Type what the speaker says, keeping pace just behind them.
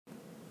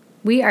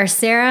We are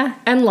Sarah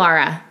and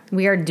Laura.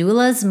 We are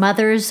doulas,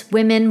 mothers,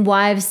 women,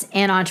 wives,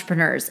 and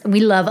entrepreneurs.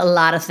 We love a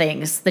lot of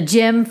things. The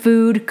gym,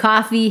 food,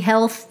 coffee,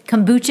 health,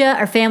 kombucha,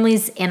 our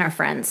families, and our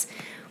friends.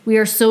 We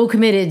are so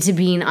committed to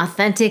being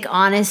authentic,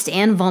 honest,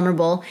 and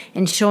vulnerable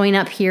and showing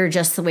up here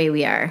just the way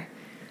we are.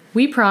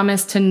 We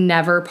promise to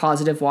never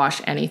positive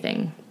wash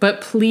anything, but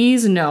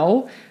please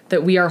know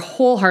that we are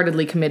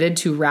wholeheartedly committed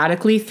to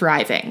radically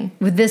thriving.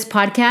 With this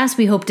podcast,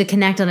 we hope to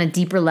connect on a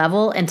deeper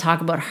level and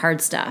talk about hard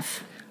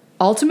stuff.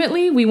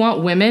 Ultimately, we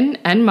want women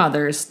and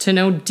mothers to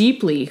know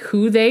deeply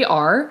who they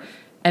are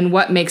and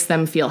what makes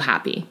them feel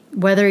happy.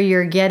 Whether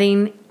you're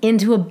getting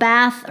into a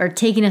bath or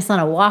taking us on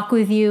a walk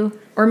with you,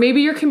 or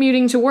maybe you're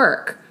commuting to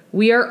work,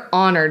 we are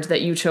honored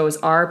that you chose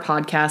our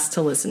podcast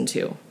to listen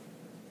to.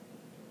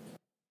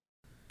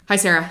 Hi,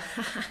 Sarah.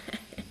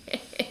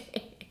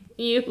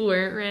 You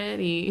weren't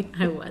ready.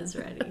 I was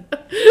ready.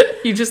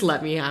 You just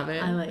let me have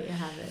it. I let you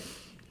have it.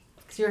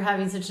 Because you were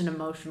having such an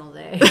emotional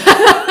day.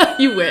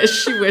 You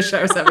wish. You wish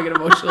I was having an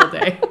emotional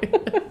day.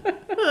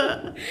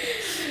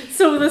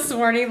 So this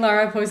morning,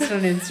 Laura posted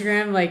on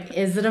Instagram, like,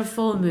 is it a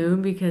full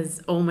moon?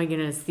 Because, oh my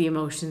goodness, the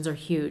emotions are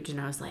huge. And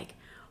I was like,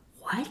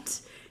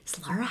 what?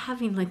 Is Laura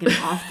having like an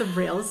off the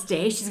rails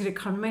day? She's going to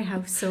come to my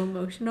house so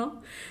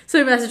emotional. So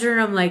I messaged her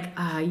and I'm like,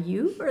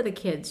 you or the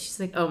kids?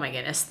 She's like, oh my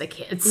goodness, the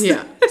kids.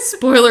 Yeah.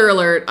 Spoiler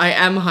alert, I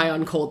am high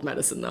on cold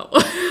medicine though.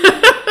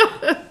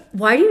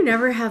 Why do you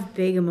never have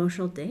big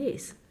emotional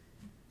days?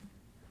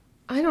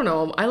 I don't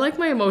know. I like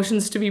my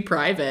emotions to be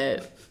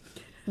private.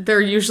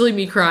 They're usually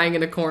me crying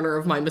in a corner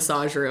of my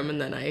massage room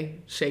and then I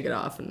shake it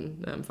off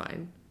and I'm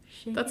fine.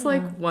 That's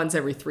like once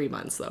every 3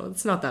 months though.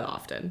 It's not that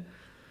often.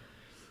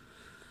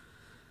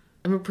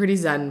 I'm a pretty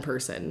zen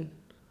person.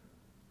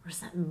 What does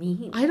that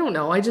mean? I don't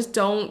know. I just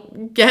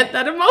don't get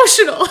that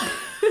emotional.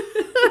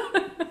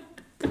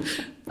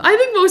 I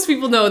think most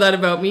people know that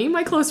about me.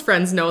 My close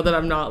friends know that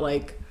I'm not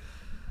like...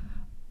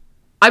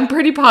 I'm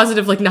pretty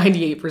positive like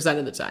 98%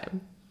 of the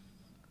time.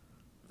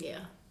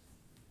 Yeah.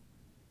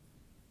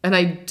 And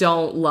I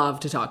don't love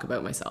to talk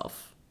about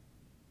myself.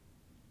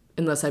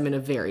 Unless I'm in a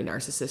very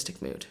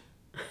narcissistic mood.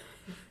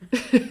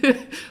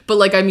 But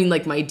like, I mean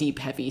like my deep,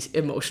 heavy,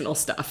 emotional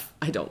stuff,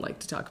 I don't like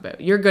to talk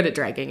about. You're good at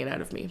dragging it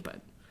out of me,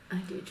 but... I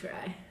do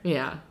try.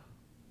 Yeah.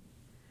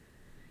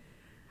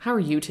 How are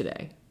you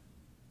today?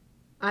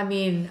 I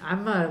mean,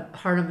 I'm a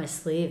heart on my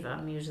sleeve.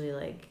 I'm usually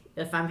like,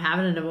 if I'm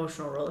having an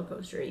emotional roller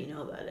coaster, you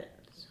know about it.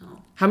 So.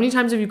 How many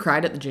times have you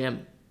cried at the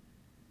gym?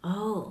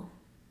 Oh,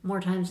 more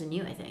times than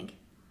you, I think.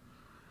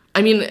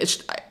 I mean,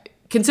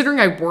 considering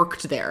I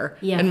worked there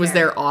and was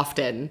there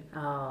often.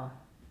 Oh.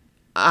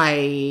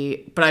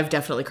 But I've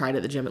definitely cried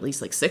at the gym at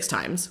least like 6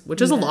 times, which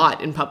is a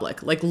lot in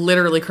public. Like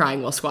literally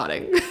crying while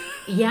squatting.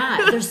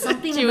 Yeah, there's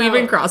something Do you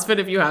even CrossFit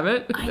if you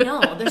haven't? I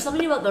know. There's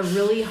something about the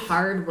really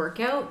hard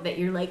workout that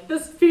you're like,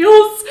 this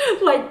feels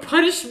like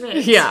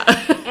punishment. Yeah.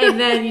 And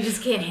then you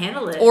just can't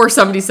handle it. Or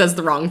somebody says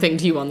the wrong thing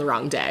to you on the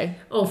wrong day.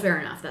 Oh, fair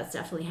enough. That's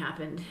definitely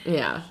happened.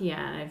 Yeah.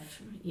 Yeah,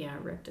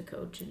 I've ripped a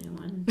coach a new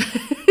one.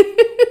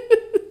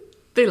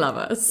 They love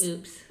us.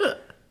 Oops.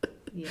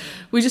 Yeah.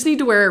 We just need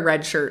to wear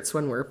red shirts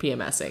when we're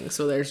PMSing,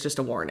 so there's just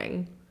a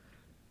warning.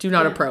 Do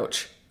not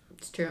approach.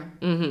 It's true.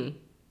 Mm-hmm.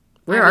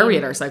 Where are we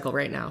at our cycle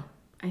right now?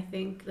 I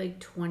think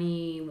like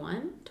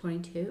 21,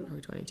 22. Are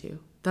we 22?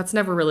 That's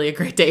never really a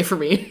great day for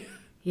me.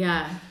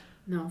 Yeah.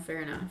 No,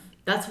 fair enough.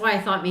 That's why I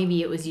thought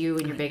maybe it was you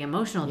and your big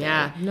emotional day.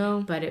 Yeah,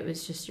 no. But it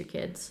was just your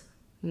kids.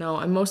 No,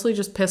 I'm mostly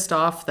just pissed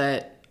off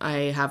that I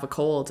have a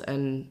cold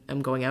and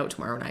I'm going out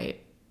tomorrow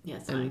night. Yeah,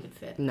 it's not a good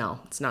fit. No,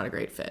 it's not a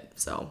great fit.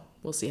 So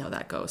we'll see how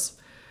that goes.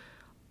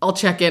 I'll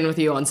check in with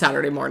you on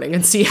Saturday morning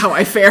and see how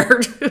I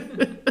fared.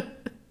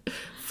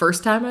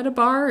 First time at a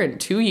bar in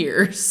 2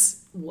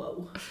 years.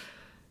 Whoa.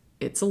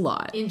 It's a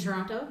lot. In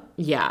Toronto?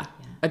 Yeah.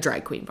 A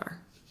drag queen bar.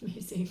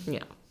 Amazing.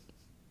 Yeah.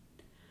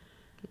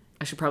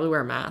 I should probably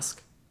wear a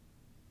mask.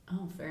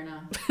 Oh, fair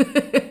enough.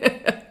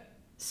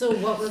 So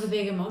what were the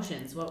big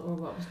emotions? What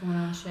was going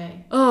on with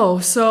Shay? Oh,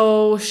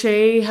 so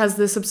Shay has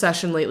this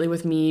obsession lately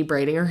with me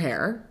braiding her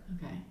hair.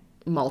 Okay.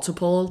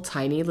 Multiple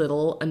tiny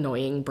little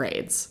annoying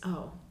braids.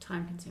 Oh,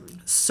 time consuming.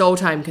 So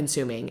time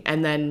consuming.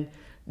 And then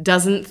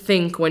doesn't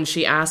think when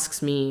she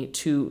asks me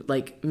to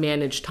like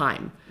manage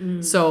time.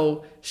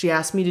 So she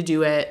asked me to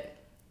do it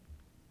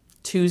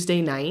Tuesday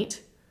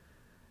night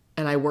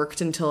and I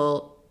worked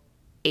until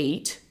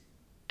 8.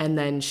 And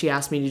then she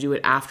asked me to do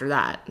it after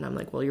that. And I'm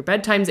like, well, your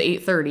bedtime's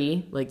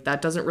 8:30. Like, that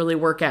doesn't really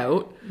work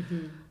out.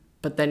 Mm-hmm.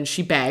 But then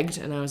she begged.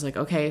 And I was like,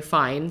 okay,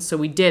 fine. So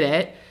we did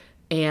it.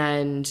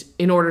 And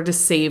in order to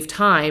save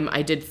time,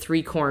 I did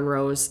 3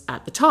 cornrows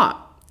at the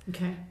top.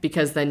 Okay.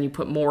 Because then you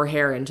put more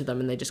hair into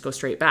them and they just go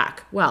straight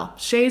back. Well,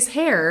 Shay's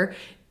hair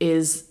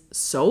is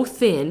so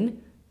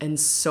thin and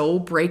so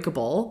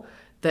breakable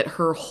that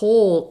her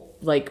whole,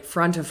 like,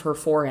 front of her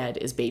forehead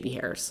is baby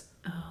hairs.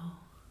 Oh.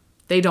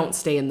 They don't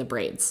stay in the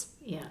braids.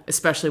 Yeah.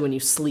 Especially when you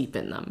sleep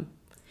in them.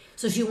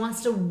 So she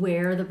wants to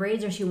wear the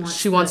braids, or she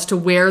wants to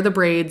wear the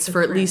braids for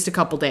crimp. at least a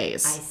couple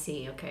days. I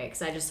see. Okay,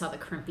 because I just saw the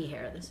crimpy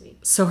hair this week.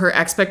 So her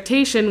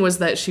expectation was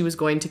that she was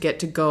going to get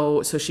to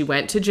go. So she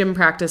went to gym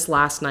practice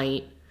last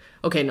night.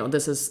 Okay, no,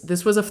 this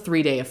was a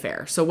 3-day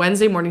affair. So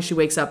Wednesday morning she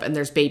wakes up and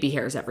there's baby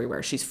hairs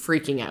everywhere. She's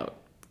freaking out,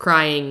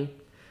 crying,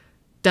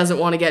 doesn't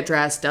want to get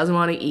dressed, doesn't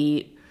want to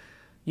eat.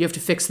 You have to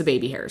fix the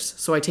baby hairs.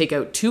 So I take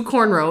out 2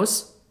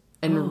 cornrows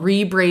and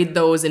re-braid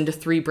those into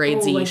 3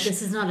 braids each. Like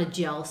this is not a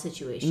gel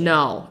situation.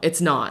 No, it's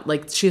not.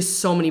 Like, she has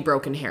so many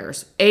broken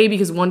hairs.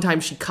 Because one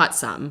time she cut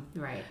some.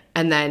 Right.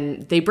 And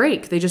then they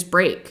break. They just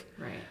break.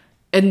 Right.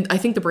 And I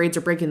think the braids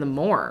are breaking them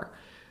more.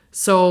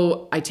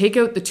 So I take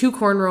out the 2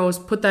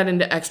 cornrows, put that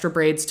into extra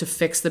braids to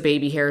fix the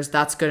baby hairs.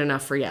 That's good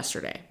enough for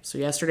yesterday. So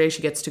yesterday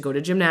she gets to go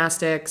to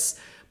gymnastics,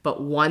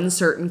 but one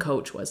certain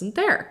coach wasn't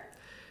there.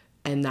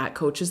 And that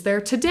coach is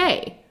there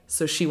today.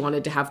 So she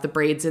wanted to have the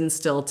braids in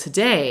still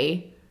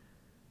today.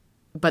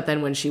 But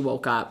then when she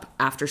woke up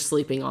after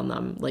sleeping on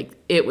them, like,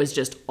 it was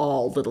just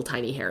all little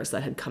tiny hairs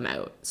that had come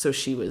out. So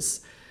she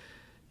was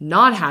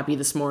not happy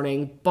this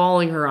morning,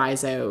 bawling her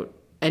eyes out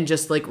and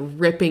just like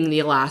ripping the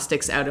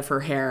elastics out of her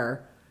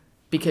hair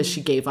because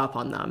she gave up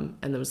on them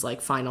and was like,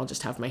 fine, I'll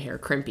just have my hair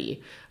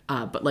crimpy.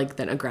 But like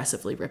then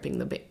aggressively ripping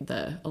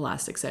the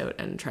elastics out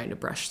and trying to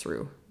brush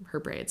through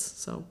her braids.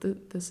 So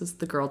this is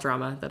the girl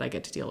drama that I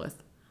get to deal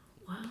with.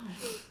 Wow.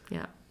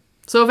 Yeah.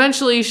 So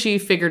eventually she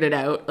figured it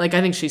out. Like,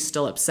 I think she's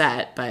still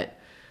upset, but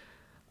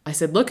I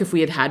said, look, if we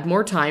had had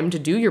more time to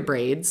do your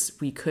braids,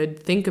 we could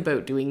think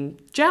about doing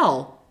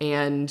gel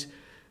and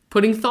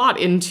putting thought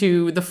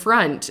into the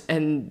front.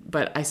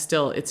 But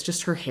it's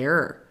just her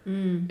hair.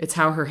 It's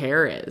how her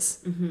hair is.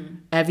 Mm-hmm.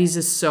 Evie's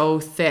is so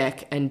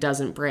thick and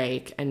doesn't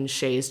break, and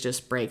Shay's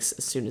just breaks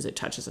as soon as it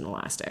touches an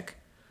elastic.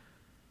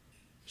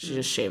 She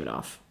just shave it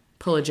off.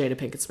 Pull a Jada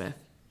Pinkett Smith.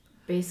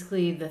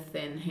 Basically, the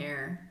thin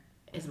hair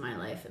is my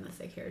life and the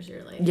thick hair is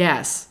your life.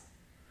 Yes.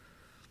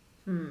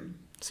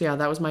 So yeah,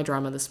 that was my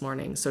drama this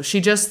morning. So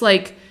she just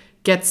like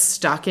gets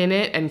stuck in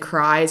it and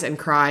cries and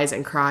cries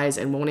and cries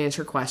and won't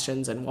answer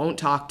questions and won't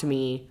talk to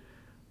me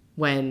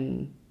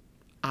when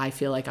I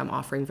feel like I'm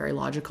offering very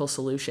logical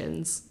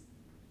solutions.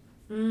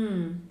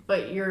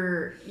 But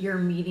you're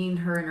meeting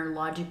her in her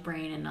logic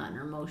brain and not in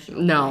her emotional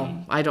brain.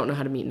 No, I don't know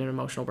how to meet in an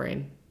emotional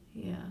brain.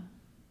 Yeah.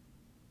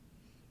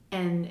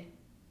 And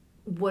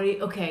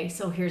okay,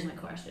 so here's my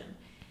question.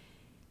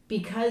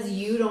 Because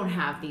you don't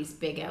have these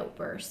big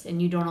outbursts and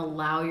you don't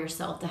allow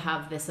yourself to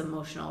have this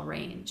emotional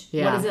range,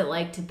 what is it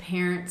like to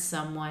parent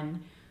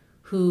someone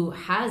who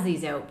has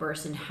these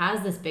outbursts and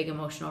has this big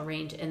emotional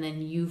range, and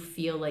then you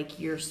feel like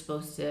you're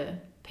supposed to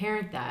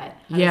parent that?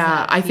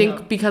 I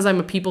think because I'm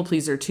a people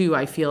pleaser too,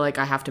 I feel like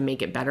I have to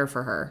make it better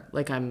for her.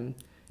 Like, I'm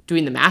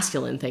doing the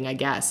masculine thing, I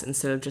guess,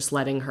 instead of just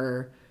letting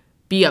her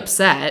be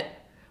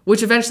upset,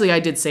 which eventually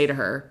I did say to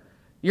her,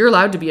 you're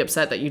allowed to be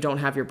upset that you don't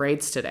have your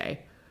braids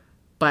today.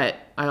 But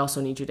I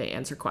also need you to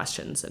answer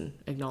questions and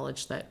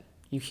acknowledge that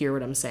you hear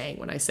what I'm saying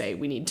when I say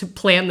we need to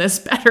plan this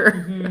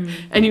better.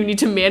 And you need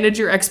to manage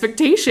your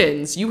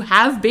expectations. You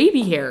have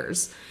baby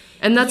hairs.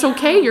 And that's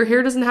okay. Your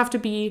hair doesn't have to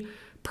be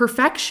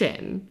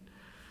perfection.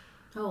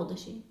 How old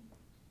is she?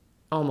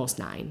 Almost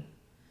 9.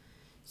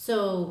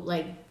 So,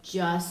 like,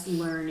 just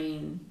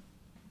learning...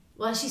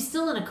 Well, she's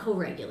still in a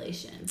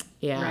co-regulation.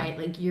 Yeah. Right?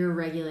 Like, you're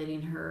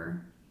regulating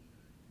her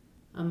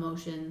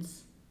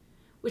emotions...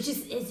 Which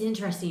is, it's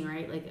interesting,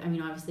 right? Like, I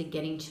mean, obviously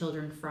getting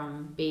children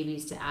from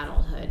babies to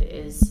adulthood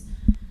is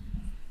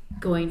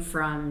going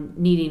from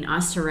needing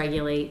us to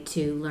regulate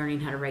to learning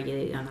how to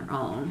regulate on their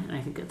own. And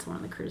I think that's one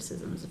of the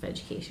criticisms of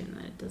education,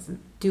 that it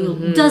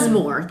doesn't does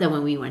more than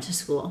when we went to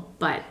school.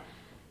 But,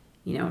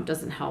 you know, it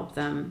doesn't help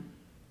them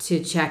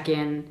to check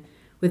in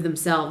with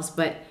themselves.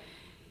 But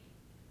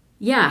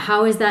yeah,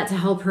 how is that to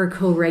help her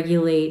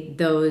co-regulate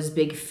those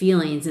big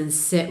feelings and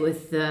sit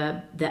with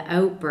the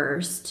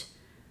outburst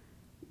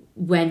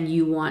when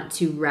you want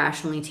to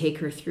rationally take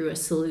her through a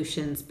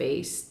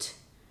solutions-based...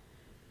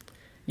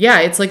 Yeah,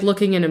 it's like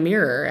looking in a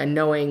mirror and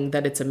knowing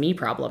that it's a me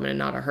problem and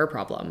not a her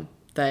problem.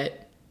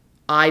 That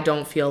I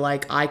don't feel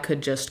like I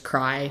could just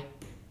cry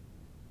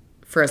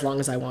for as long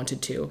as I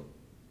wanted to,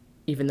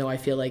 even though I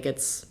feel like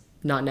it's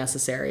not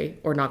necessary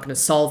or not going to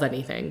solve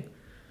anything.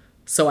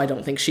 So I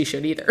don't think she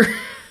should either.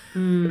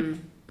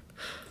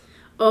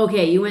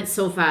 Okay, you went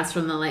so fast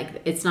from the,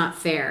 like, it's not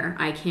fair,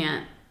 I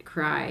can't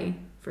cry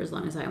for as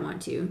long as I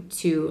want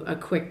to a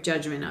quick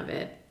judgment of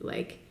it,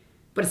 like,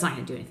 but it's not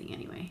going to do anything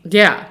anyway.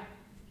 Yeah.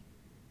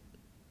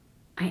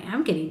 I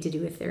am getting to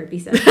do a therapy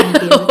session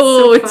with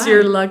you. It's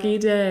your lucky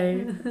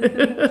day.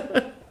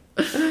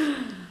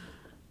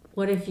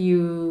 What if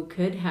you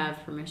could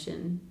have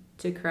permission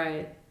to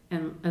cry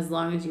and as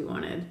long as you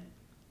wanted?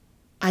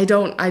 I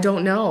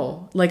don't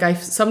know. Like,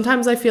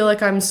 sometimes I feel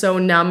like I'm so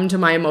numb to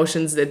my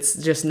emotions that's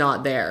just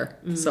not there.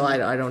 So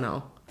I don't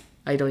know.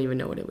 I don't even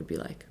know what it would be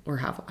like or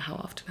how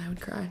often I would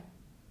cry.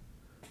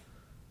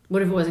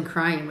 What if it wasn't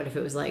crying? What if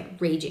it was like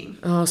raging?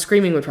 Oh,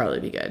 screaming would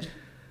probably be good.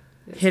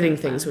 Hitting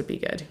things would be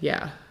good.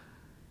 Yeah.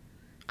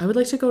 I would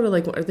like to go to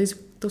like, what are those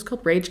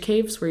called rage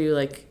caves where you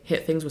like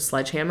hit things with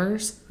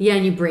sledgehammers? Yeah,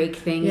 and you break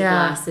things, Yeah.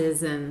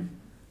 glasses and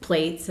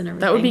plates and everything.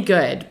 That would be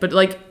good. But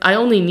like, I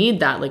only need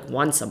that like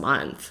once a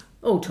month.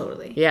 Oh,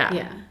 totally. Yeah.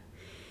 Yeah.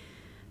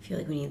 I feel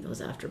like we need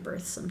those after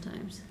birth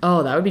sometimes.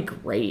 Oh, that would be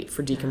great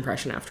for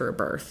decompression after a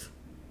birth.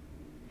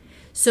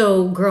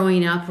 So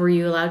growing up, were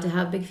you allowed to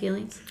have big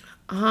feelings?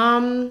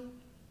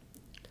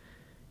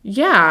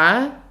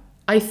 Yeah,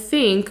 I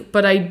think,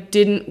 but I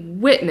didn't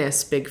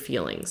witness big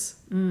feelings.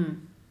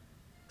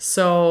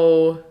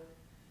 So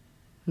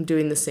I'm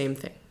doing the same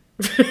thing.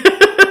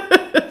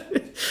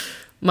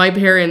 My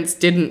parents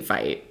didn't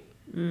fight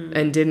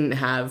and didn't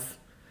have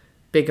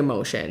big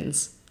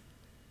emotions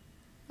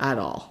at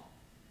all.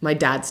 My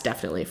dad's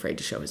definitely afraid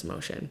to show his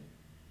emotion.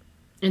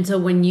 And so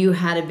when you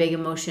had a big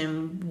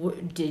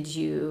emotion, did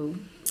you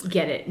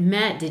get it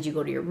met? Did you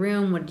go to your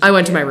room? What did you I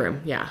went to do? my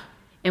room, yeah.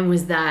 And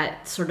was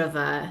that sort of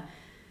a,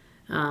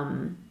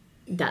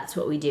 that's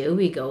what we do?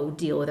 We go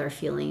deal with our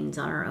feelings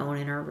on our own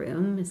in our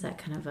room? Is that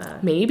kind of a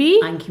Maybe.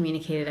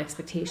 uncommunicated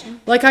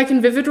expectation? Like, I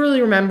can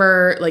vividly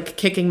remember, like,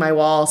 kicking my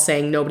wall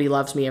saying, nobody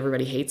loves me,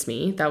 everybody hates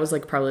me. That was,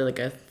 like, probably, like,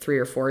 a 3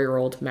 or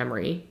 4-year-old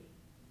memory,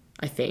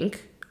 I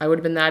think. I would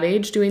have been that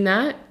age doing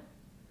that.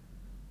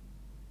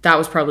 That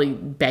was probably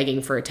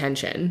begging for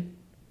attention.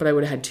 But I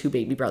would have had 2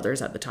 baby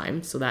brothers at the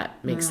time, so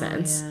that makes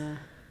sense.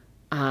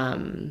 Yeah.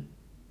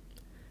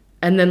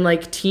 And then,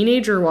 like,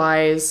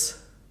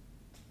 teenager-wise,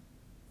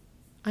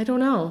 I don't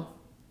know.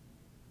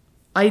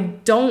 I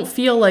don't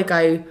feel like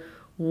I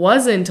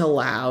wasn't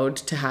allowed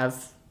to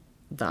have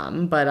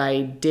them, but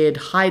I did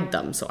hide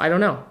them, so I don't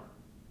know.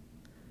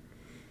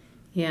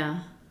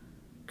 Yeah.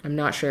 I'm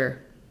not sure.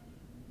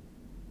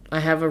 I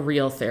have a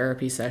real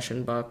therapy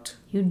session booked.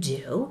 You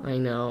do? I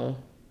know.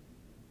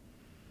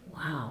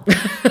 Wow.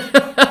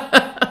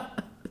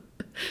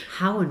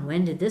 How and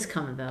when did this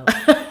come about?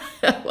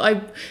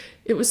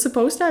 It was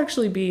supposed to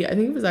actually be, I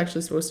think it was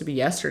actually supposed to be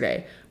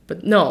yesterday,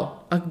 but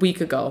no, a week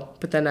ago.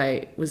 But then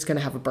I was going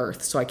to have a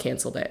birth, so I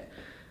canceled it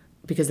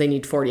because they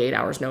need 48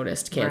 hours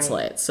notice to cancel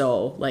Right. it.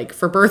 So, like,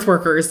 for birth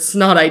workers, it's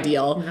not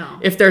ideal. No.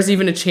 If there's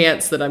even a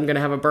chance that I'm going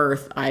to have a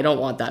birth, I don't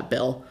want that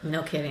bill.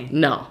 No kidding.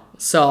 No.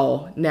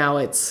 So now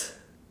it's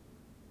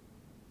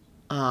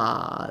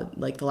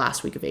like the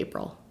last week of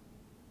April.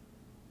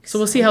 So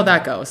we'll see how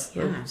that goes.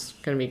 Yeah. It's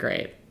going to be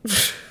great.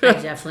 I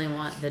definitely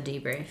want the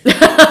debrief.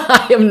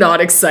 I am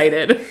not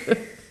excited.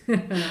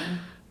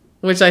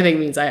 Which I think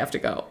means I have to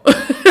go.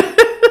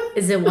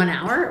 Is it 1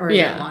 hour or is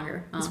Yeah. it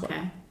longer? Oh,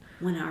 okay.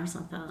 1 hour's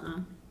not that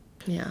long.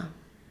 Yeah.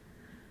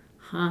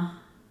 Huh.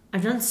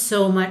 I've done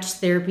so much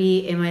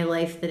therapy in my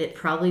life that it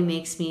probably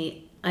makes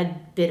me a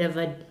bit of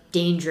a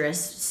dangerous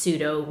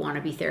pseudo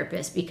wannabe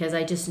therapist because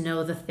I just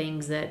know the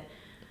things that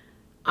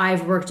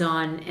I've worked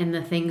on and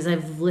the things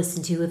I've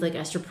listened to with like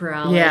Esther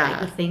Perel, Yeah.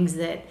 like the things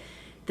that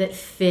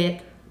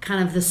fit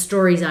kind of the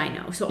stories I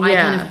know. So I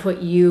Yeah. kind of put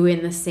you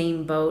in the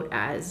same boat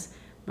as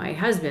my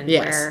husband,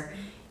 Yes. where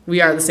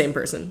We are the same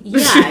person.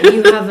 yeah,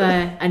 you have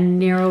a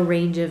narrow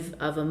range of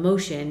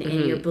emotion, and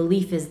Mm-hmm. your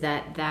belief is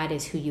that that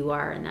is who you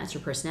are and that's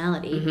your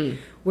personality. Mm-hmm.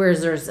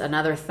 Whereas there's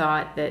another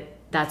thought that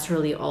that's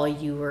really all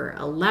you were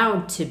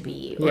allowed to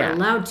be or Yeah.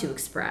 allowed to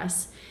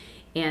express,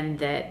 and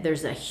that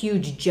there's a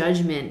huge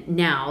judgment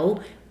now,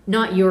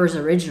 not yours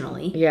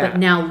originally, Yeah. but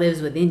now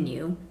lives within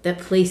you, that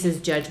places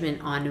judgment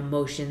on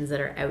emotions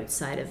that are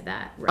outside of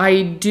that realm.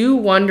 I do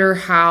wonder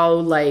how,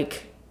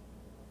 like,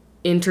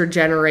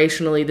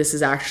 intergenerationally this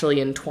is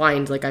actually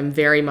entwined. Like, I'm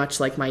very much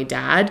like my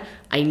dad.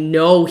 I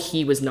know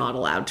he was not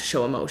allowed to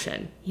show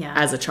emotion Yeah.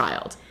 as a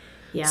child.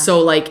 Yeah. So,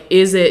 like,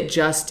 is it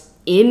just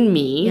in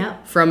me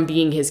Yeah. from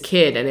being his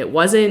kid? And it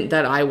wasn't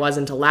that I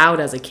wasn't allowed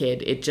as a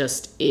kid. It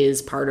just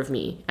is part of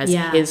me as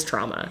Yeah. his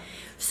trauma.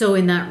 So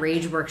in that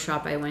rage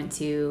workshop I went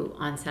to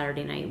on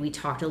Saturday night, we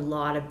talked a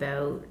lot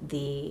about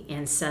the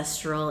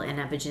ancestral and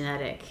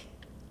epigenetic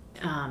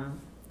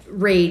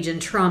rage and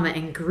trauma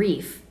and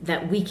grief,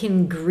 that we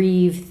can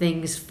grieve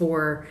things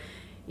for,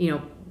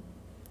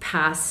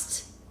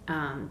 past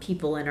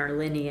people in our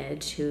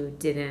lineage who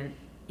didn't,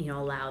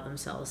 allow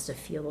themselves to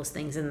feel those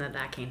things, and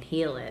that can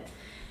heal it.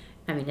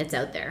 I mean, it's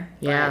out there.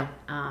 Yeah.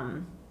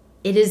 But,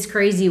 it is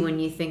crazy when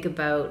you think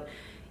about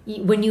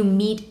when you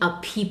meet a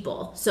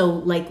people. So,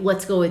 like,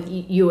 let's go with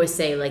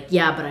USA. Like,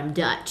 yeah, but I'm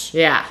Dutch.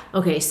 Yeah.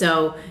 Okay,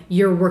 so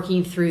you're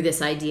working through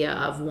this idea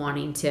of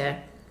wanting to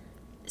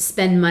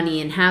spend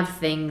money and have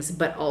things,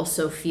 but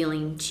also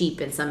feeling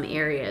cheap in some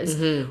areas.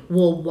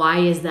 Well, why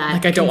is that?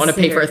 Like, I don't want to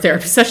pay for a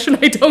therapy session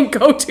I don't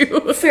go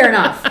to. Fair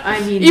enough. I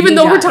mean, even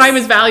though her yes. time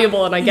is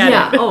valuable and I get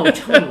Yeah, it. oh,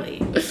 totally.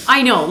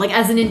 I know, like,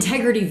 as an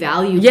integrity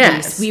value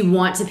Yes. piece, we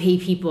want to pay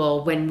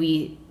people when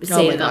we say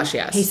my to them, gosh,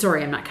 yes. hey,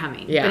 sorry, I'm not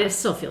coming. Yeah. But it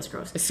still feels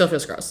gross. It still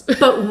feels gross.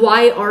 But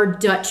why are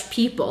Dutch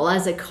people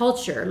as a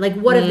culture, like,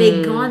 what have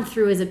they gone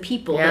through as a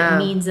people that Yeah.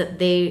 means that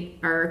they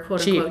are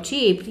quote unquote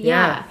cheap?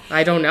 Yeah.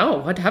 I don't know.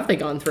 What have they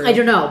gone through? I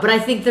don't know, but I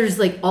think there's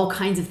like all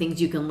kinds of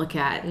things you can look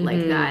at Mm-hmm.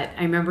 like that.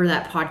 I remember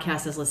that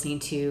podcast I was listening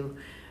to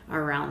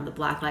around the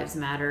Black Lives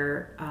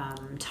Matter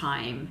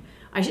time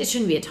it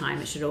shouldn't be a time.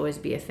 It should always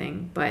be a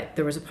thing. But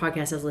there was a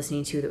podcast I was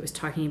listening to that was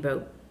talking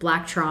about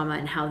Black trauma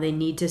and how they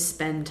need to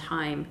spend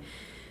time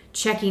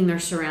checking their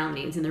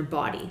surroundings and their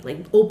body,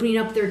 like opening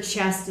up their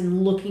chest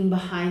and looking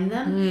behind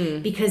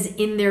them, because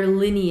in their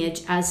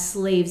lineage as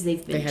slaves they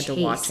had chased.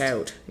 To watch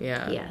out.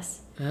 Yeah.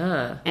 Yes.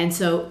 Ah. And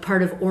so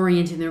part of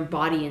orienting their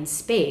body in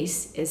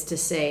space is to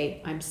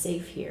say, I'm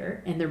safe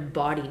here, and their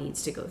body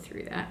needs to go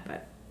through that.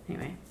 But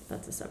anyway,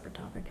 that's a separate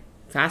topic.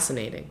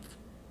 Fascinating.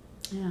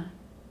 Yeah.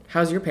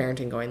 How's your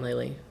parenting going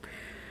lately?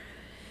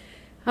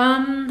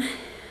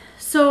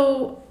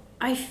 So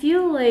I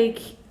feel like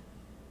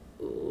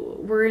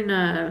we're in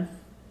a...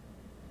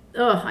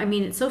 I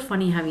mean, it's so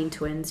funny having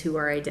twins who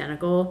are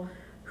identical,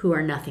 who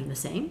are nothing the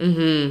same.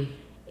 Mm-hmm.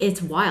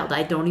 It's wild.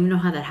 I don't even know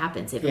how that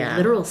happens. They have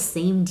literal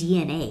same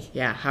DNA.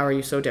 Yeah. How are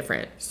you so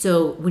different?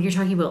 So when you're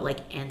talking about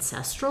like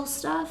ancestral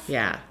stuff.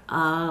 Yeah.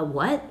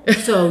 What?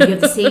 So you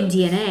have the same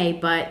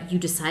DNA, but you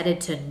decided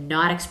to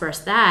not express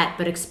that,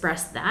 but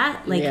express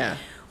that. Like,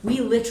 we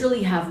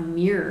literally have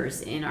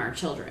mirrors in our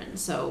children.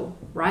 So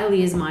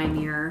Riley is my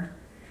mirror,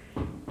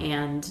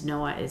 and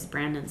Noah is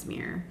Brandon's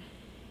mirror.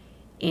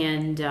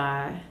 And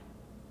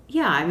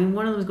I mean,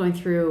 one of them is going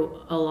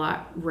through a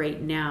lot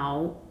right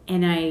now,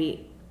 and I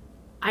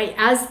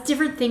as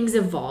different things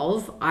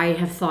evolve, I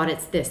have thought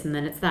it's this, and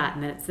then it's that,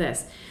 and then it's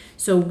this.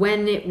 So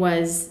when it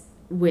was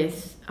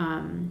with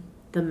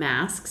the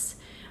masks,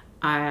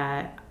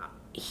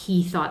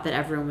 he thought that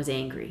everyone was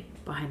angry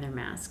behind their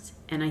masks.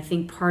 And I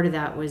think part of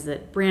that was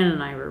that Brandon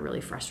and I were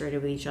really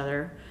frustrated with each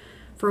other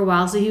for a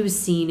while. So he was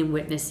seeing and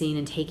witnessing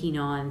and taking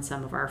on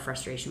some of our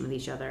frustration with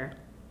each other.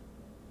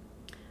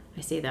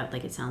 I say that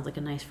like it sounds like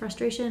a nice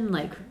frustration,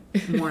 like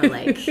more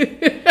like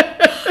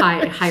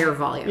higher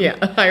volume.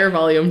 Yeah, higher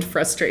volumed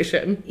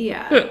frustration.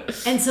 Yeah.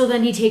 And so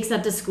then he takes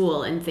that to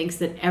school and thinks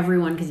that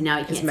everyone, because now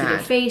you can't see their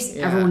face,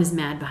 everyone is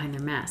mad behind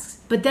their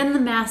masks. But then the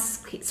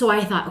masks, so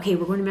I thought, okay,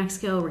 we're going to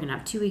Mexico, we're going to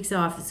have 2 weeks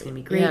off, it's going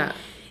to be great. Yeah.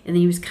 And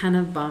then he was kind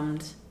of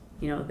bummed,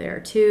 there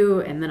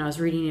too. And then I was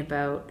reading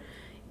about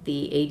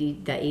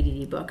that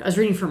ADD book. I was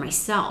reading for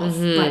myself,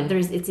 but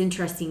it's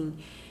interesting,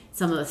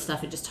 some of the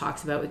stuff it just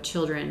talks about with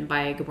children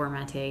by Gabor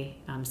Mate,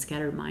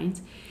 Scattered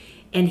Minds.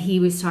 And he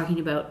was talking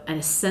about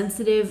a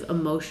sensitive,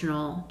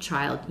 emotional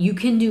child. You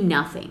can do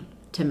nothing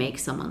to make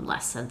someone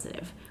less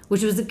sensitive,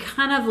 which was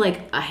kind of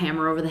like a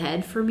hammer over the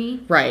head for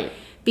me. Right.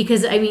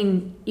 Because, I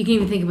mean, you can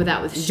even think about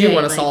that with Shay. You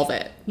want to solve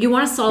it. You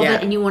want to solve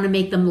it, and you want to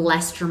make them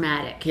less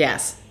dramatic.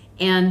 Yes.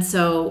 And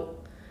so...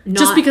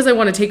 just because I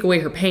want to take away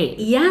her pain.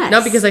 Yes.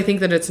 Not because I think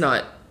that it's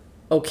not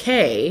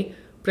okay,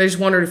 but I just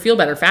want her to feel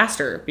better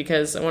faster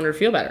because I want her to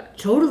feel better.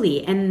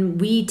 Totally. And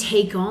we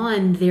take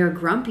on their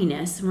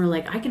grumpiness, and we're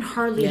like, I can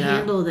hardly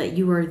handle that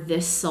you are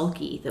this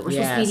sulky, that we're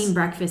supposed to be eating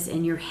breakfast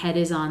and your head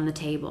is on the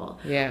table.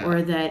 Yeah.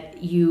 Or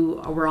that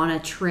you were on a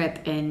trip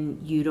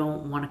and you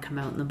don't want to come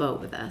out in the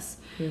boat with us.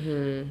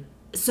 Mm-hmm.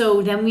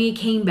 So then we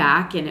came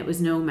back and it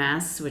was no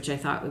masks, which I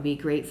thought would be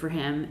great for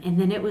him. And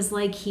then it was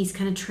like he's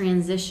kind of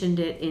transitioned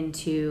it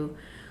into...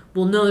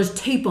 well, no, there's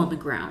tape on the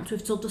ground, so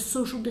we have to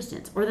social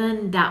distance. Or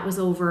then that was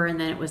over, and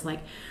then it was like,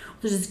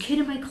 there's this kid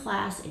in my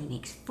class, and he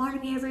makes fun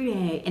of me every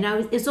day. And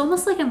it's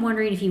almost like I'm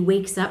wondering if he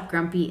wakes up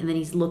grumpy, and then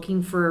he's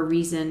looking for a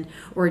reason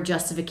or a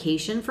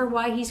justification for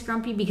why he's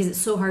grumpy, because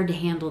it's so hard to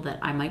handle that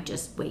I might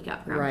just wake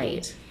up grumpy.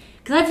 Right.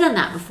 Because I've done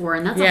that before,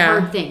 and that's a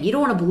hard thing. You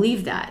don't want to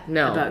believe that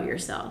about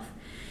yourself.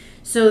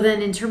 So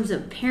then in terms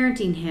of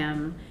parenting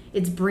him,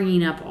 it's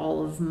bringing up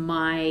all of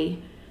my...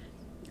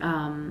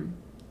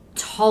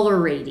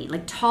 tolerating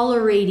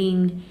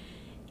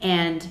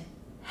and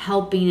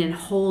helping and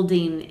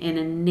holding and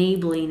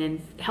enabling and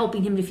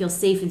helping him to feel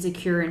safe and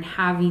secure and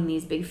having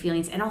these big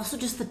feelings, and also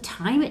just the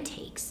time it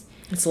takes.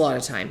 It's a lot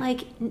of time.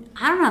 Like,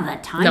 I don't have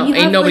that time. No,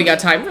 ain't nobody got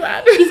time for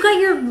that. You've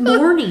got your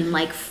morning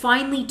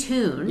finely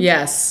tuned.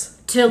 Yes.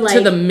 To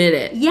the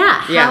minute.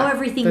 Yeah, how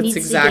everything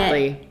needs to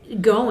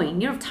get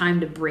going. You don't have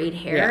time to braid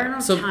hair. Yeah. I don't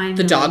have so time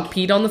the dog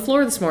peed on the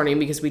floor this morning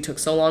because we took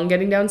so long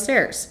getting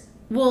downstairs.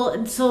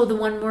 Well, so the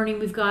one morning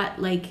we've got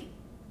you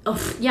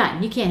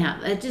can't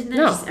have it.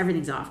 Just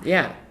everything's off.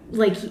 Yeah.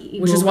 Which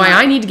is why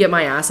I need to get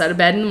my ass out of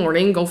bed in the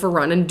morning, go for a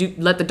run, and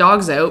let the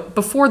dogs out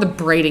before the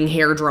braiding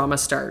hair drama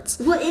starts.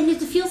 Well, and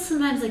it feels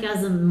sometimes like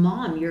as a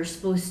mom, you're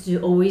supposed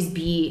to always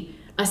be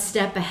a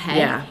step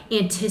ahead,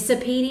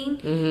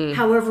 anticipating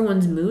how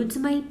everyone's moods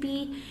might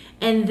be.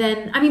 And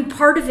then, I mean,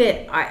 part of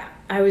it,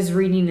 I was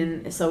reading,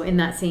 in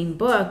that same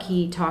book,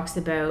 he talks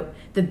about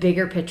the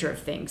bigger picture of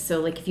things.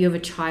 So, if you have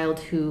a child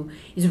who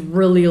is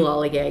really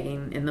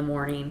lollygagging in the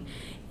morning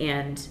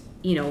and,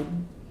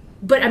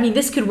 but I mean,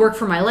 this could work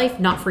for my life,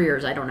 not for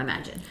yours, I don't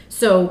imagine.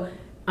 So,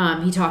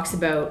 he talks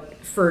about,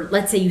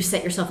 let's say you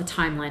set yourself a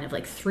timeline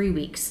of 3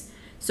 weeks.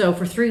 So,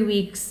 for 3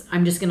 weeks,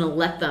 I'm just going to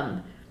let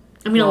them...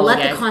 I'm going to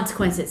let the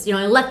consequences,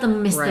 I let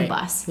them miss the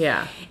bus.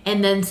 Yeah.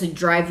 And then so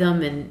drive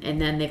them, and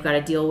then they've got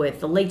to deal with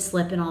the late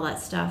slip and all that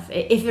stuff.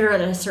 If they're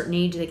at a certain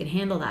age, they can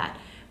handle that.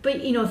 But,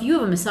 if you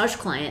have a massage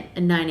client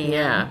at 9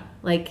 a.m.,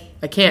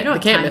 I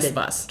can't miss the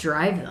bus.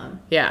 Drive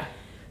them. Yeah.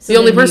 The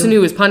only person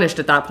who is punished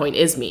at that point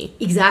is me.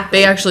 Exactly.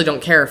 They actually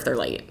don't care if they're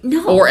late.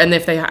 No. And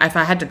if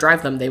I had to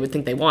drive them, they would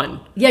think they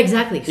won. Yeah,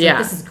 exactly. So Yeah.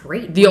 this is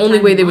great. The only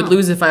way they would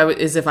lose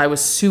is if I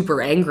was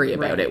super angry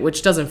about Right. it,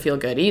 which doesn't feel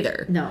good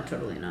either. No,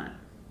 totally not.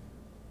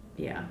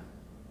 Yeah.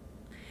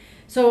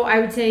 So I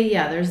would say,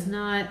 yeah, there's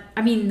not...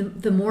 I mean,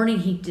 the morning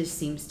he just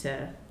seems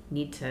to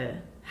need to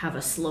have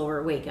a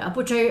slower wake up,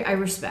 which I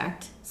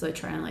respect. So I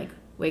try and, like,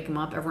 wake him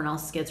up. Everyone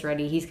else gets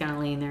ready. He's kind of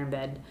laying there in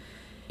bed.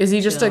 Is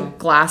he just a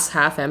glass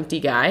half empty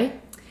guy?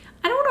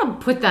 I don't want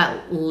to put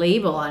that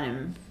label on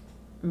him,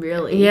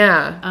 really.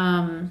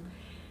 Yeah.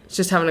 It's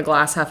just having a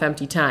glass half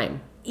empty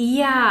time.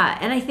 Yeah,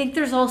 and I think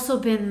there's also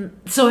been...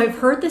 So I've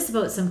heard this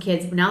about some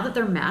kids. Now that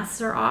their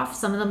masks are off,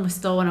 some of them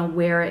still want to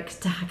wear it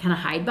to kind of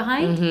hide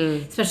behind,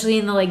 especially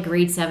in the, like,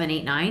 grade 7,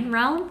 8, 9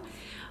 realm.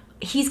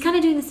 He's kind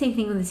of doing the same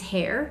thing with his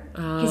hair.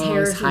 His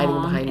hair is hiding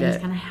long, behind and it.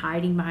 he's kind of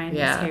hiding behind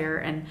Yeah. his hair.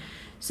 And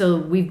so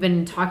we've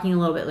been talking a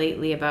little bit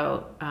lately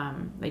about,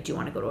 like, do you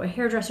want to go to a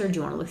hairdresser? Do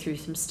you want to look through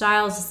some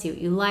styles to see what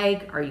you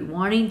like? Are you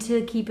wanting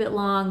to keep it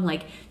long?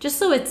 Like, just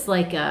so it's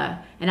like an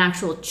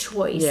actual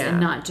choice and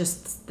not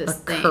just this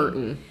thing.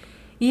 Curtain.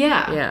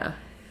 Yeah. Yeah.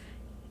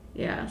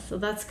 Yeah, so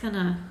that's kind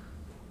of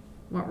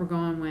what we're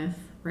going with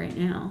right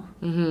now.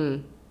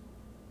 Mm-hmm.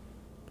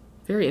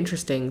 Very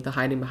interesting, the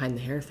hiding behind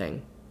the hair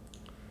thing.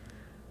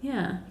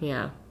 Yeah.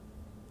 Yeah.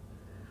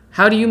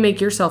 How do you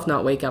make yourself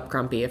not wake up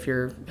grumpy if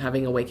you're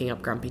having a waking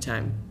up grumpy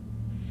time?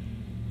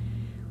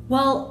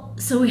 Well,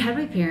 so we had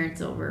my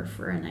parents over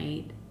for a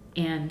night,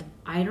 and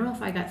I don't know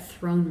if I got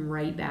thrown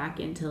right back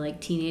into,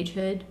 like,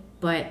 teenagehood,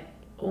 but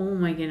oh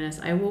my goodness,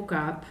 I woke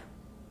up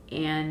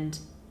and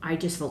I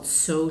just felt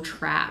so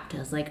trapped. I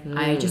was like,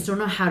 I just don't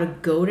know how to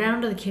go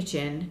down to the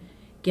kitchen,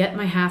 get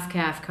my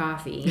half-calf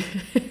coffee,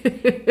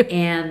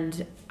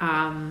 and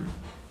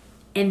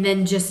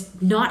then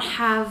just not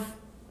have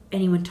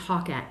anyone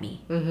talk at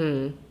me.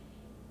 Mm-hmm.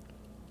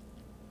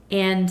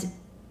 And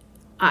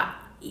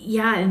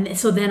yeah, and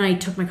so then I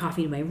took my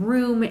coffee to my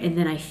room, and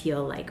then I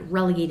feel like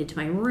relegated to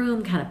my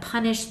room, kind of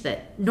punished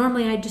that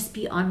normally I'd just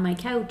be on my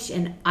couch,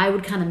 and I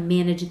would kind of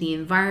manage the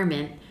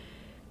environment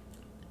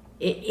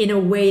in a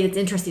way that's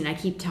interesting. I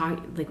keep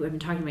talking, like, I've been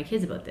talking to my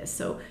kids about this.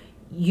 So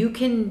you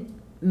can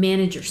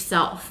manage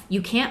yourself.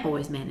 You can't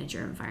always manage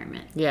your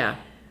environment. Yeah.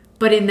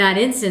 But in that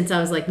instance, I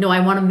was like, no, I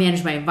want to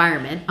manage my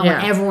environment. I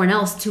want everyone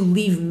else to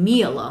leave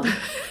me alone.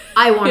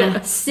 I want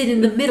to sit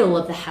in the middle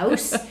of the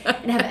house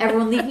and have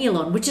everyone leave me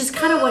alone, which is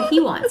kind of what he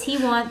wants. He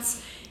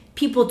wants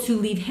people to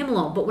leave him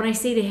alone. But when I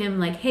say to him,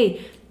 like,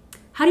 hey,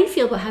 how do you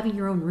feel about having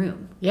your own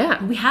room?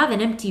 Yeah. We have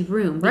an empty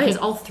room because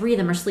all three of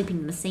them are sleeping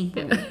in the same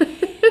room.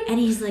 And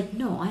he's like,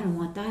 no, I don't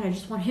want that. I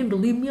just want him to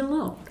leave me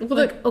alone. Well,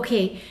 like,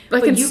 okay. I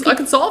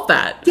can solve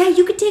that. Yeah,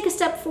 you could take a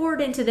step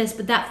forward into this,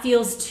 but that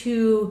feels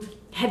too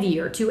heavy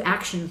or too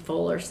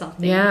actionful or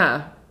something.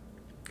 Yeah.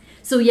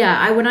 So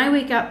yeah, when I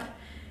wake up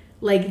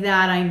like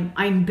that,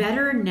 I'm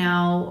better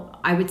now.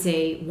 I would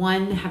say,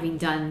 one, having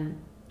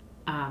done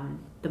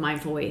the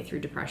mindful way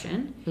through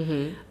depression.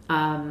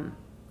 Mm-hmm.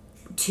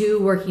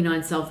 Two, working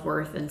on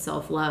self-worth and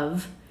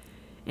self-love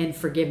and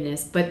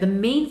forgiveness. But the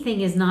main thing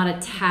is not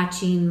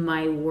attaching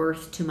my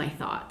worth to my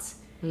thoughts.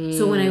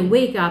 So when I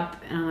wake up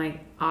and I'm like,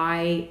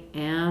 I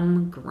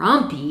am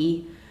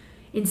grumpy,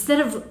 instead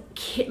of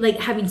like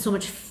having so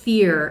much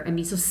fear and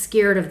being so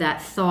scared of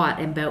that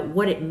thought about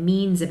what it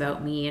means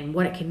about me and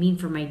what it can mean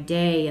for my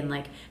day and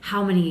like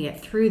how am I going to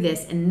get through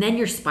this, and then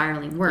you're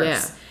spiraling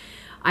worse.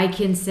 I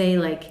can say,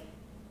 like,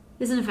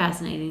 isn't it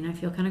fascinating? I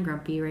feel kind of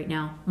grumpy right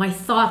now. My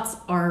thoughts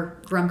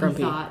are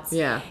grumpy thoughts.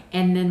 Yeah.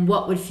 And then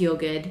what would feel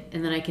good?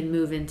 And then I can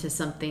move into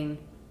something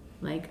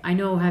like, I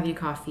know having a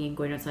coffee and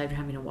going outside and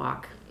having a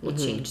walk will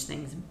change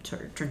things,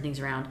 turn things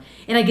around.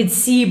 And I could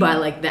see by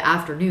like the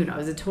afternoon, I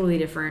was a totally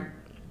different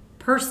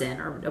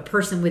person, or a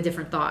person with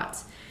different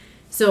thoughts.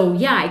 So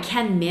yeah, I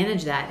can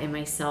manage that in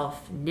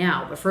myself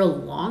now. But for a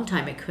long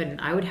time, I couldn't.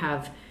 I would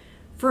have,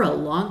 for a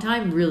long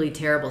time, really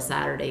terrible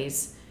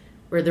Saturdays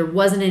where there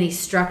wasn't any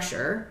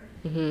structure.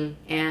 Mm-hmm.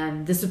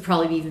 And this would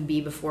probably even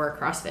be before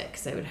CrossFit,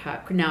 because I would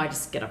have, now I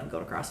just get up and go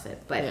to CrossFit,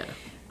 but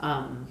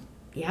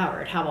or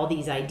I'd have all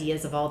these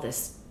ideas of all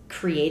this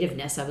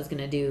creativeness I was going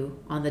to do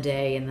on the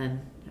day, and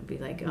then I'd be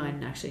like, oh,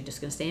 I'm actually just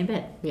going to stay in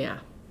bed. Yeah.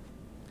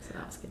 So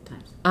that was good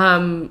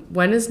times.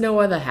 When is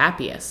Noah the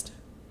happiest?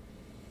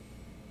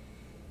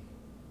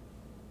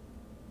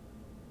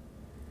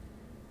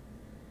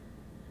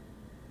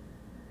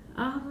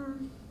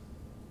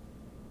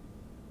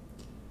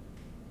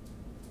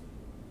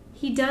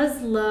 He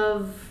does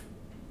love,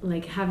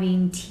 like,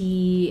 having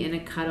tea and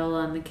a cuddle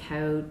on the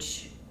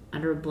couch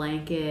under a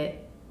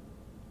blanket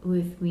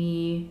with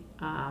me.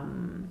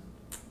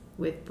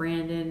 With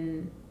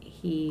Brandon,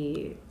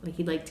 he'd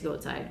like to go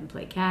outside and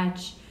play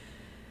catch.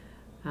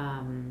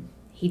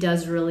 He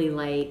does really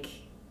like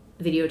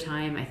video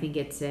time. I think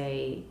it's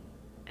a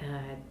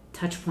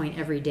touch point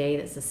every day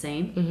that's the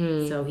same.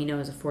 Mm-hmm. So he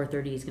knows at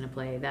 4:30 he's going to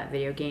play that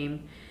video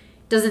game.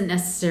 Doesn't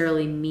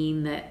necessarily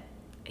mean that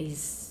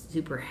he's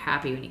super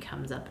happy when he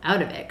comes up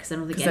out of it, because I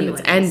don't think Then anyone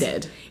it's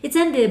ended. It's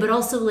ended, but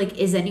also, like,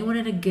 is anyone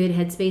in a good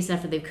headspace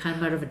after they've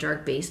come out of a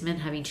dark basement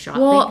having shot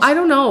Well, things? I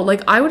don't know.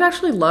 Like, I would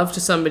actually love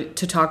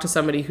to talk to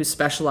somebody who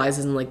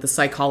specializes in, like, the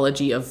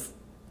psychology of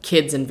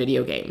kids and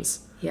video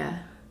games. Yeah.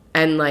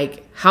 And,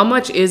 like, how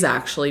much is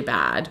actually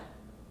bad?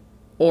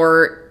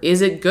 Or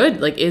is it good?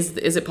 Like, is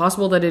it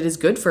possible that it is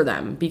good for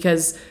them?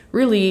 Because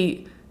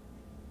really,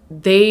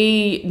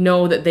 they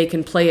know that they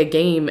can play a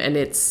game and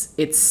it's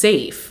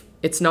safe.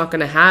 It's not going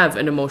to have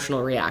an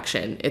emotional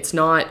reaction. It's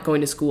not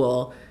going to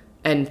school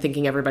and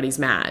thinking everybody's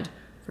mad.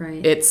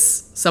 Right. It's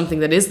something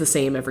that is the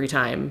same every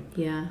time.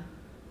 Yeah.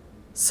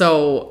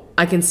 So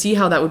I can see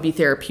how that would be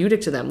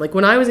therapeutic to them. Like,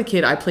 when I was a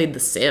kid, I played The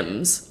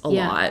Sims a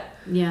lot.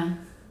 Yeah.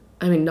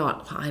 I mean,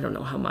 I don't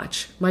know how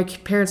much. My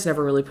parents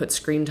never really put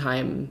screen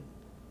time,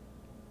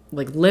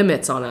 like,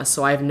 limits on us,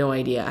 so I have no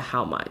idea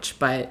how much.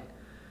 But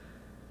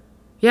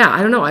yeah,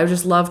 I don't know. I would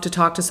just love to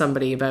talk to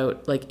somebody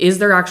about, like, is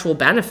there actual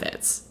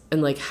benefits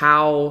and, like,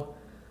 how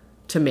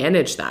to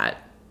manage that.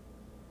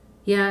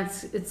 Yeah,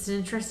 it's an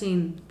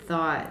interesting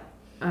thought.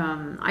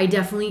 I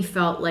definitely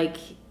felt like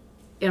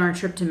in our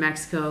trip to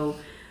Mexico,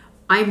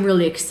 I'm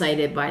really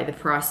excited by the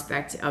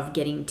prospect of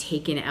getting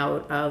taken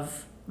out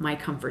of my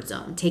comfort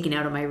zone, taken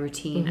out of my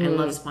routine. I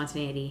love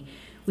spontaneity.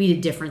 We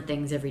did different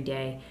things every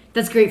day.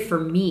 That's great for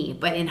me,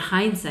 but in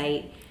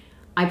hindsight,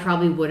 I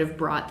probably would have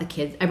brought the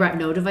kids. I brought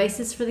no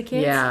devices for the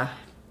kids. Yeah.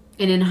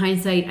 And in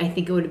hindsight, I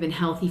think it would have been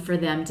healthy for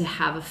them to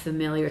have a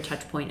familiar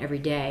touch point every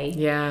day.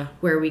 Yeah.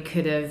 Where we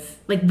could have,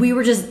 like, we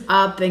were just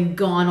up and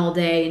gone all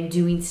day and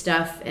doing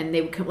stuff. And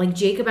they would come, like,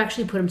 Jacob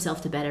actually put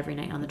himself to bed every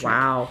night on the trip.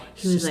 Wow.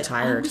 He was just like,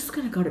 tired. I'm just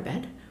going to go to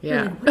bed.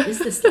 Yeah. We're like, what is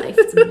this life?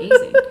 It's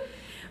amazing.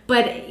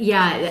 But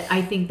yeah,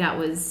 I think that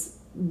was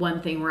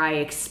one thing where I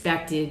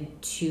expected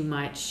too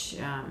much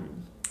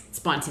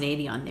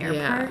spontaneity on their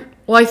part.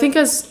 Well, I think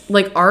as,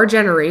 like, our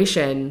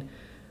generation,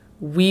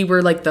 we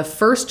were, like, the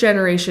first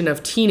generation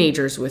of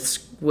teenagers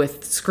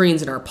with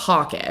screens in our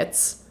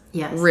pockets.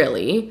 Yes.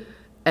 Really.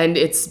 And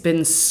it's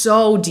been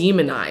so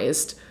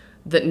demonized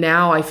that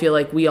now I feel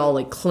like we all,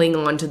 like, cling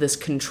on to this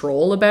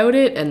control about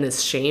it and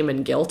this shame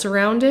and guilt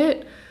around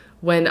it,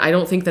 when I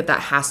don't think that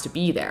has to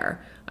be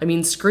there. I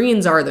mean,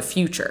 screens are the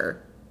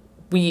future.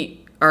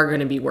 We are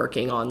going to be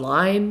working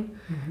online.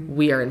 Mm-hmm.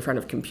 We are in front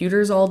of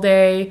computers all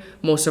day.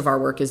 Most of our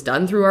work is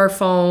done through our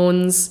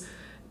phones.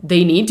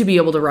 They need to be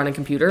able to run a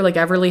computer. Like,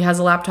 Everly has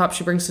a laptop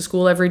she brings to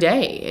school every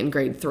day in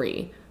grade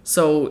 3.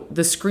 So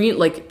the screen,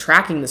 like,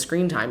 tracking the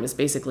screen time is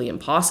basically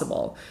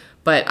impossible.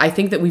 But I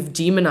think that we've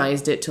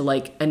demonized it to,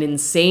 like, an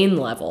insane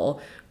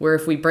level, where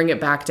if we bring it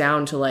back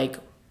down to, like,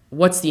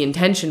 what's the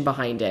intention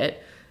behind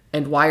it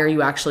and why are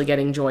you actually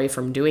getting joy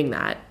from doing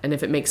that? And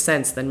if it makes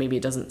sense, then maybe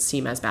it doesn't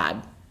seem as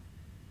bad.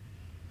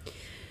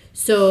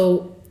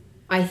 So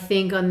I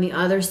think on the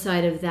other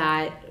side of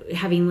that,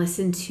 having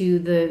listened to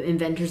the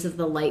inventors of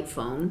the light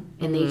phone,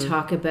 and they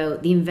talk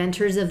about the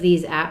inventors of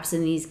these apps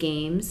and these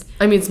games.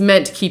 I mean, it's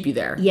meant to keep you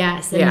there.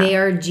 Yes, and they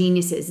are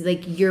geniuses.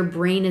 Like, your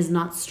brain is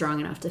not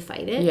strong enough to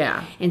fight it.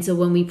 Yeah. And so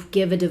when we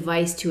give a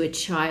device to a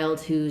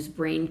child whose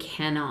brain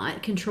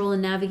cannot control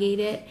and navigate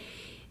it,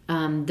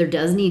 there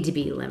does need to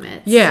be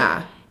limits.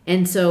 Yeah.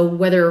 And so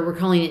whether we're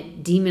calling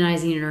it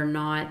demonizing it or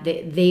not,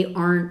 they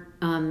aren't,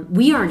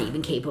 we aren't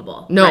even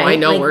capable. No, right? I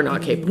know, like, we're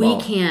not capable.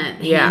 We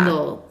can't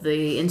handle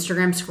the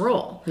Instagram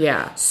scroll.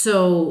 Yeah.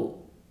 So,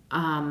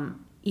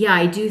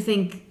 I do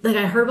think, like,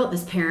 I heard about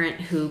this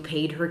parent who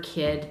paid her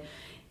kid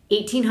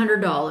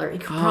 $1,800.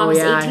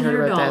 Promised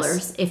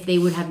 $1,800 if they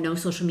would have no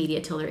social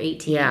media till they're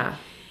 18. Yeah.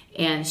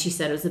 And she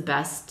said it was the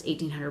best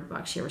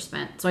 $1,800 she ever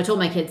spent. So I told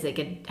my kids they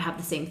could have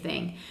the same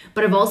thing.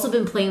 But I've also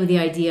been playing with the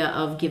idea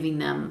of giving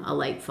them a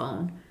light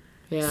phone.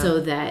 Yeah.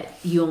 So that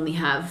you only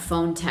have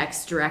phone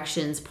text,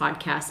 directions,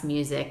 podcast,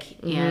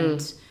 music,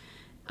 and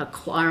an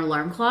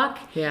alarm clock.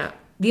 Yeah.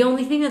 The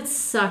only thing that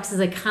sucks is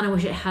I kind of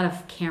wish it had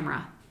a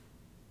camera.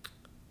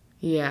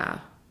 Yeah.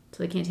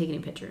 So they can't take any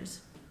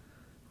pictures.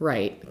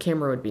 Right. The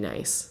camera would be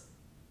nice.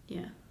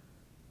 Yeah.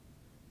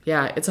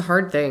 Yeah, it's a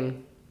hard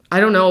thing. I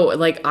don't know.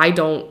 Like,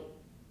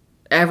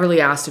 Everly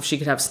asked if she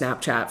could have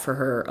Snapchat for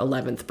her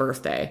 11th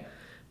birthday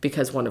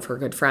because one of her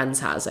good friends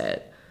has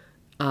it.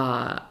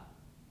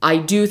 I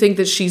do think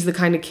that she's the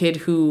kind of kid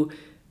who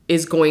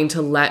is going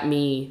to let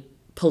me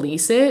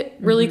police it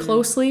really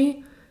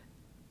closely.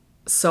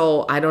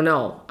 So I don't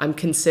know. I'm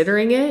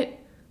considering it,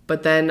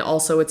 but then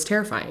also it's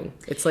terrifying.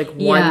 It's like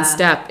one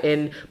step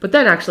in. But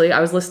then actually,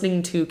 I was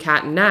listening to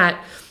Kat and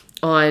Nat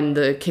on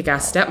the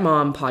Kick-Ass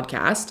Stepmom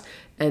podcast,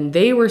 and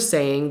they were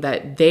saying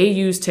that they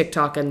use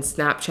TikTok and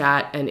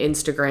Snapchat and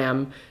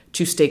Instagram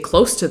to stay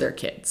close to their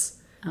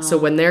kids. Oh. So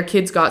when their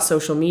kids got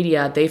social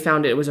media, they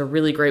found it was a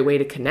really great way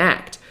to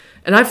connect.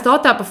 And I've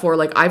thought that before.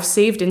 Like, I've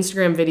saved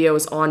Instagram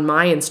videos on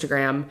my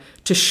Instagram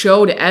to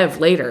show to Ev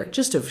later,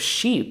 just of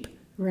sheep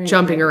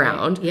jumping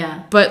around. Right.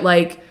 Yeah. But,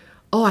 like,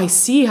 I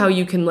see how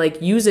you can,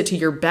 like, use it to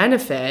your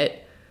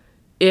benefit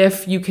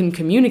if you can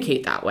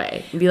communicate that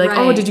way. And be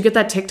like, did you get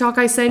that TikTok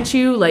I sent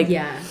you? Like,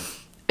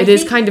 it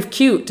is kind of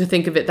cute to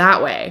think of it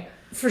that way.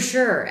 For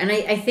sure. And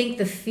I think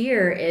the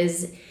fear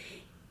is,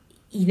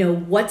 you know,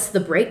 what's the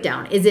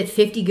breakdown? Is it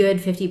 50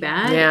 good, 50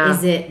 bad? Yeah.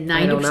 Is it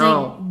I don't 90%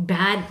 know.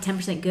 bad,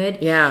 10% good?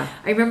 Yeah.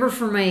 I remember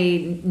for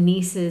my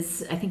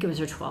niece's, I think it was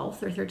her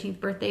 12th or 13th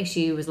birthday,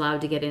 she was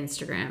allowed to get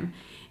Instagram.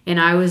 And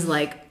I was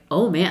like,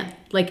 oh man,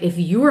 like if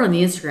you were on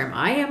the Instagram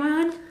I am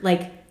on,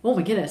 like, oh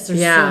my goodness, there's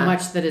so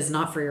much that is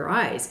not for your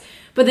eyes.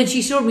 But then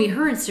she showed me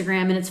her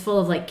Instagram and it's full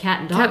of like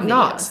cat and dog videos.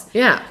 Dogs.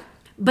 Yeah.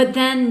 But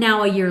then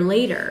now a year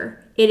later,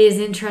 it is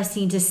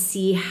interesting to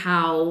see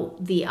how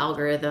the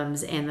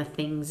algorithms and the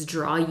things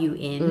draw you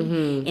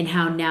in and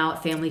how now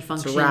at Family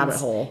Functions, It's a rabbit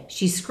hole.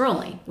 She's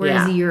scrolling.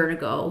 Whereas a year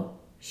ago,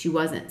 she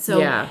wasn't. So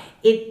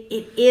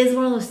it is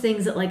one of those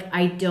things that like,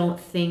 I don't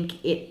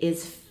think it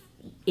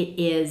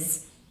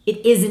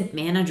isn't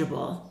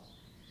manageable.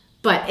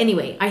 But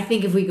anyway, I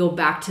think if we go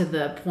back to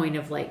the point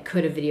of like,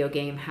 could a video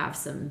game have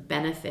some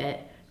benefit?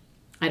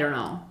 I don't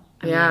know.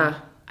 I mean, I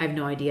have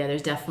no idea.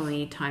 There's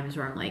definitely times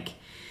where I'm like,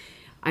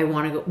 I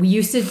want to go. We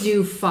used to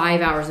do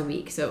 5 hours a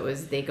week. So it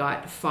was, they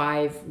got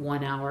 5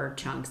 1-hour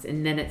chunks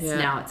and then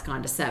now it's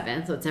gone to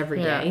 7. So it's every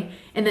day.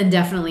 And then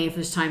definitely if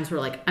there's times where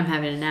like I'm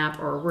having a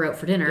nap or we're out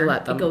for dinner,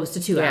 it goes to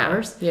 2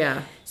 hours.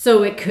 Yeah.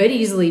 So it could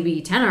easily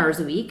be 10 hours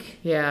a week.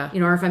 Yeah. You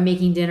know, or if I'm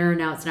making dinner,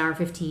 now it's an hour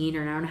 15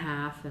 or an hour and a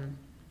half. And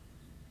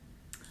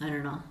I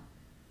don't know.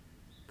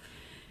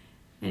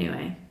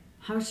 Anyway,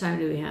 how much time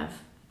do we have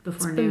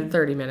before It's noon? been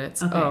 30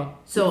 minutes. Okay. Oh.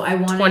 So I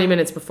wanted 20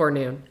 minutes before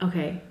noon.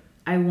 Okay.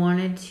 I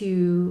wanted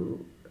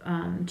to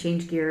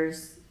change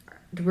gears.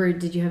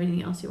 Did you have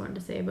anything else you wanted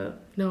to say about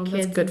No,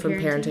 kids that's good and from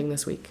parenting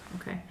this week.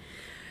 Okay.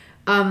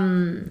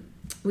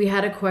 We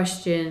had a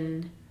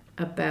question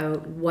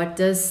about what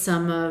does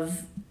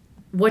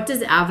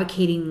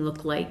advocating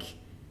look like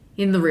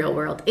in the real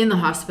world, in the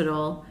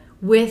hospital,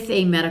 with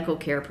a medical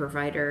care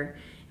provider?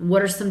 And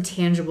what are some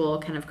tangible,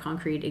 kind of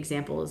concrete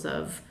examples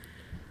of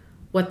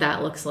what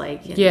that looks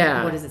like?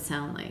 And what does it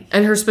sound like?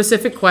 And her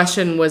specific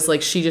question was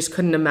like, she just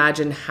couldn't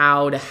imagine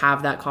how to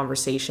have that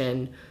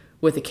conversation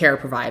with a care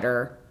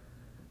provider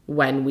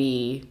when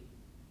we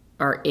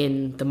are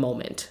in the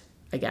moment,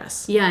 I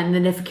guess. Yeah, and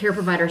then if a care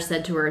provider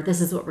said to her, this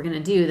is what we're going to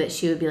do, that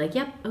she would be like,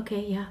 yep, okay,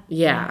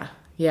 yeah.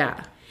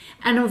 Yeah.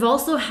 And we've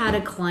also had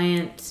a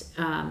client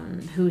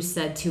who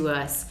said to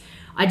us,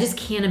 I just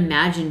can't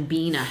imagine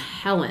being a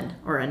Helen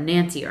or a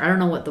Nancy, or I don't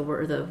know what the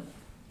word,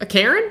 A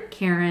Karen?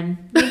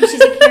 Karen. Maybe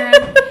she's a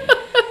Karen.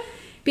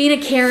 Being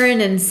a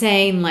Karen and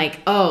saying like,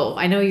 oh,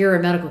 I know you're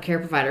a medical care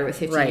provider with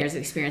 15 years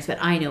of experience, but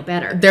I know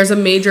better. There's a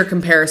major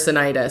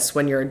comparisonitis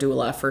when you're a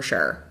doula for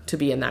sure to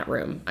be in that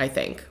room, I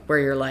think, where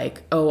you're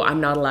like, oh, I'm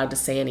not allowed to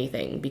say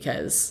anything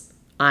because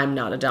I'm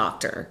not a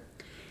doctor.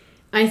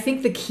 I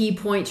think the key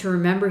point to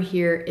remember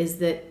here is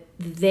that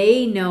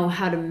they know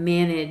how to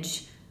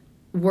manage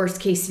worst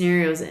case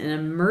scenarios in an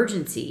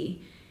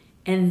emergency.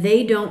 And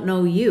they don't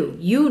know you.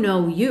 You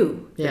know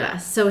you the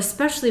best. So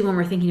especially when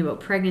we're thinking about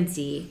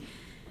pregnancy,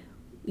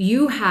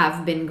 you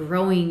have been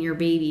growing your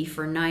baby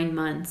for 9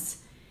 months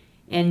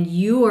and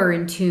you are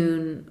in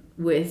tune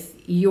with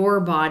your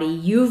body.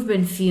 You've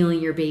been feeling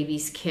your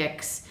baby's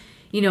kicks.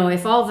 You know,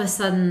 if all of a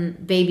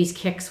sudden baby's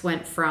kicks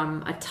went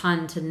from a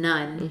ton to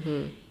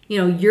none, you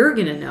know, you're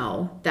going to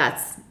know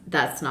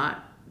that's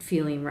not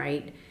feeling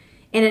right.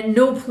 And at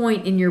no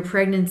point in your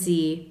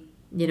pregnancy,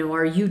 you know,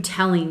 are you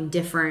telling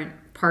different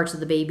parts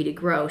of the baby to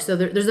grow. So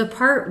there's a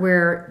part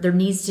where there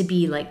needs to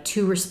be like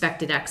 2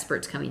 respected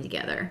experts coming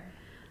together,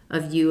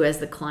 of you as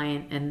the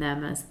client and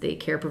them as the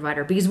care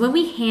provider. Because when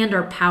we hand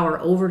our power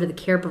over to the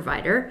care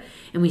provider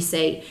and we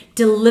say,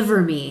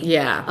 deliver me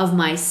of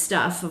my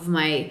stuff, of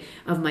my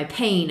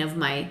pain,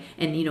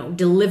 and you know,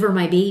 deliver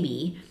my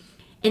baby.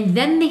 And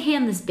then they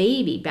hand this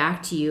baby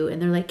back to you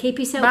and they're like, okay,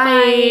 peace out,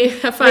 bye.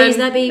 Have fun. Raise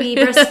that baby,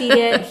 breastfeed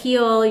it,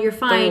 heal, you're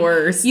fine. The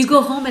worst. You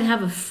go home and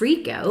have a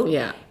freak out.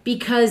 Yeah.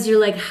 Because you're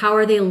like, how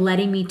are they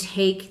letting me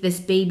take this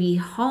baby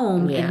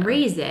home and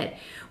raise it?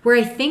 Where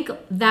I think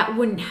that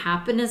wouldn't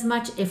happen as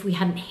much if we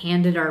hadn't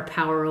handed our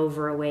power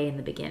over away in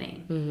the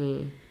beginning.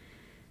 Mm-hmm.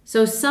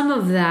 So some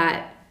of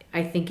that,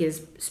 I think, is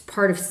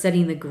part of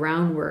setting the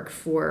groundwork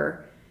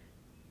for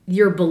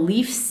your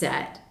belief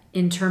set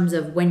in terms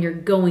of when you're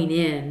going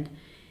in.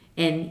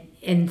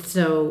 And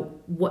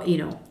so, what, you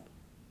know,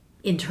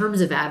 in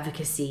terms of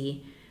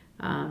advocacy,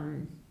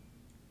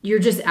 you're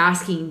just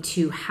asking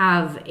to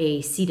have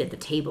a seat at the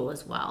table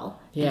as well.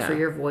 And for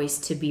your voice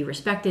to be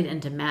respected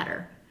and to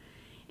matter.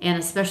 And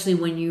especially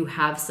when you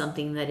have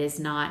something that is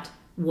not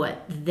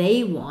what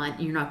they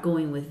want, you're not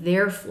going with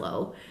their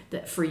flow,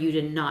 that for you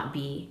to not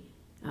be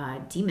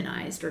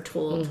demonized or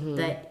told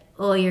that,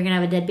 oh, you're going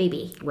to have a dead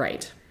baby.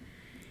 Right.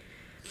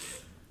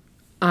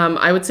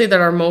 I would say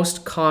that our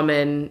most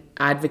common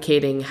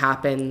advocating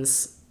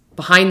happens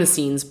behind the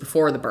scenes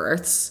before the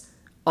births,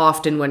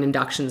 often when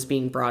induction's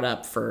being brought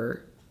up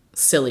for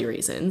silly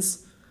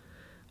reasons.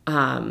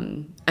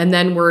 And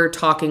then we're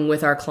talking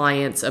with our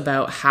clients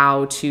about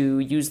how to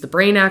use the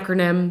BRAIN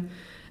acronym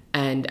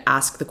and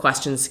ask the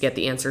questions to get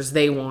the answers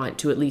they want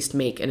to at least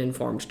make an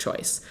informed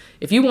choice.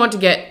 If you want to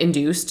get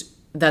induced,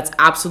 that's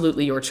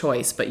absolutely your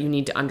choice, but you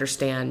need to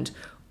understand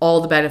all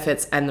the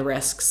benefits and the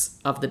risks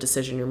of the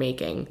decision you're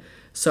making.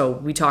 So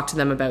we talk to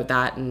them about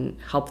that and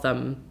help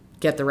them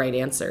get the right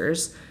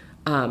answers.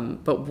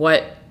 But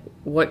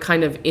what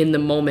kind of in the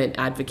moment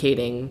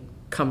advocating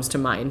comes to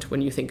mind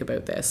when you think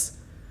about this?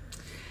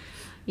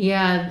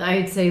 Yeah,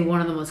 I'd say one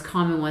of the most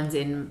common ones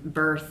in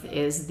birth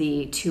is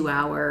the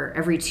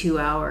every 2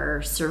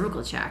 hour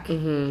cervical check.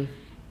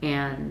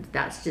 And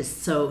that's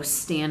just so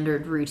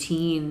standard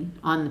routine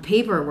on the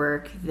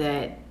paperwork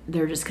that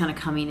they're just kind of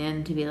coming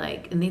in to be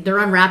like, and they're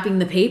unwrapping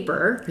the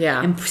paper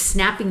and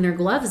snapping their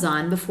gloves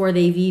on before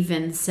they've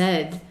even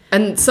said.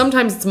 And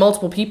sometimes it's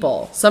multiple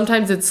people.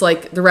 Sometimes it's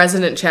like the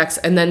resident checks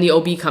and then the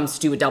OB comes to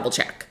do a double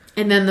check.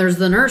 And then there's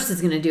the nurse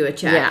that's going to do a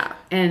check. Yeah.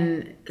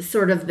 And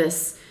sort of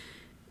this,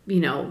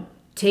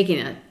 taking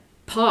a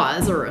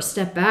pause or a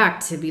step back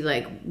to be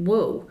like,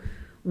 whoa,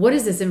 what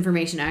is this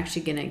information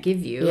actually going to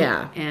give you?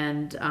 Yeah.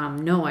 And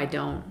no, I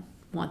don't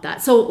want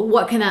that. So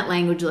what can that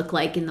language look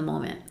like in the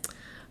moment?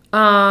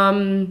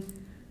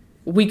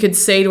 We could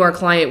say to our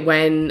client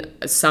when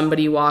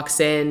somebody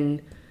walks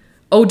in,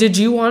 oh, did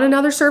you want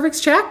another cervix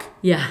check?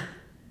 Yeah.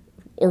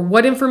 Or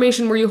what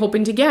information were you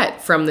hoping to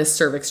get from this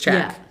cervix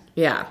check?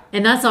 Yeah.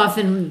 And that's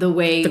often the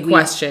way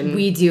question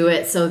we do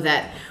it so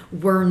that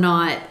we're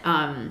not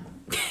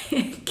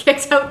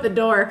kicked out the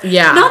door.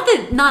 Yeah.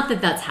 Not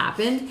that that's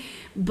happened,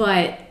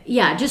 but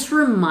yeah, just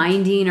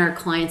reminding our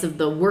clients of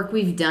the work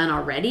we've done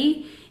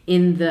already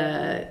in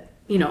the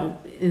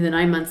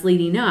 9 months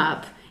leading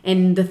up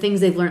and the things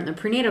they've learned in the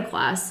prenatal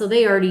class. So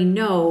they already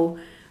know,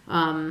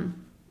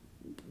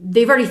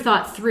 they've already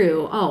thought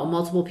through,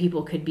 multiple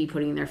people could be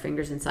putting their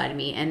fingers inside of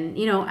me. And,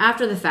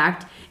 after the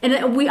fact, and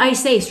I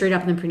say straight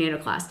up in the prenatal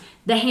class,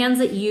 the hands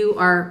that you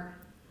are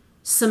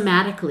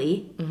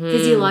somatically,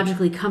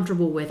 physiologically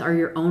comfortable with are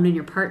your own and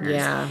your partner's.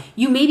 Yeah.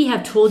 You maybe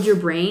have told your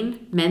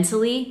brain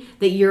mentally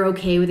that you're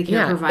okay with the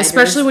care provider.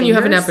 Especially when you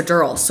have an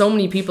epidural. So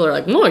many people are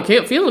like, no, I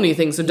can't feel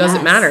anything, so it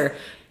doesn't matter.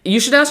 You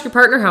should ask your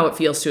partner how it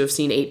feels to have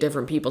seen 8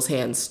 different people's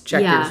hands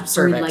check your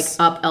cervix.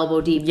 Or like up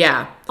elbow deep.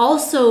 Yeah.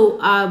 Also,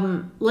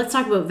 let's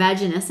talk about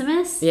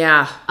vaginismus.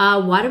 Yeah.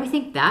 Why do we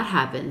think that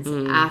happens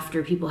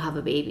after people have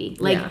a baby?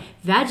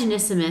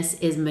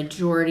 Vaginismus is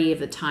majority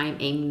of the time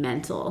a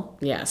mental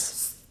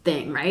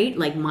thing, right?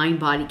 Like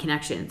mind-body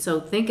connection. So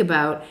think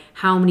about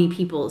how many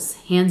people's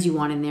hands you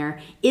want in there.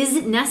 Is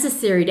it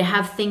necessary to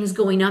have things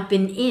going up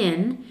and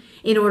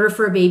in order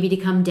for a baby to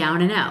come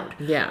down and out?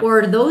 Yeah. Or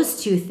are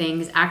those two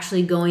things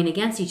actually going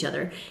against each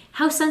other?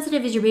 How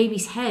sensitive is your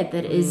baby's head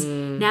that is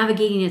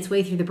navigating its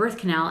way through the birth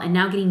canal and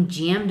now getting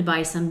jammed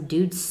by some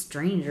dude's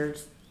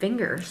stranger's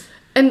fingers?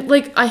 And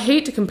I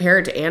hate to compare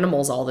it to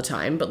animals all the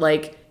time, but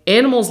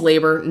animals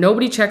labor,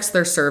 nobody checks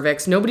their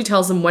cervix, nobody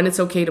tells them when it's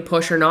okay to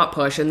push or not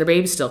push, and their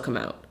babies still come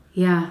out.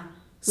 Yeah.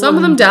 Some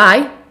of them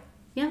die.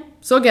 Yeah.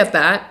 So I get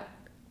that.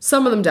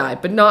 Some of them die,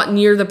 but not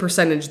near the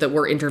percentage that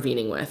we're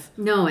intervening with.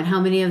 No, and how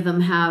many of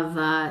them have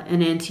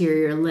an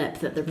anterior lip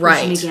that they're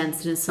pushing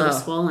against and it's so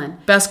swollen?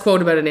 Best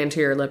quote about an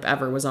anterior lip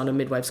ever was on a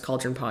Midwife's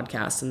Cauldron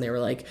podcast, and they were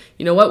like,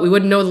 you know what? We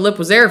wouldn't know the lip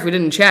was there if we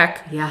didn't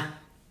check. Yeah.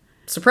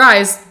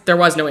 Surprise, there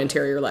was no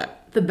anterior lip.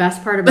 The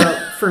best part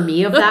about, for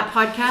me, of that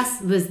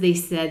podcast was they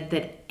said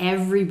that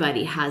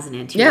everybody has an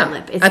anterior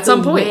lip. It's at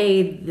some point.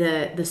 Way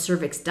the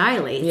cervix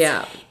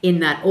dilates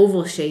in that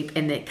oval shape,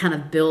 and it kind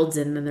of builds,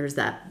 and then there's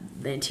the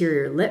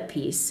anterior lip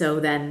piece. So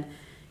then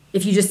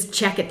if you just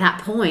check at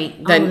that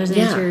point, then there's an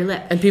anterior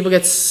lip. And people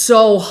get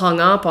so hung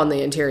up on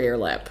the anterior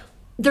lip.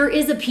 There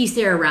is a piece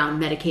there around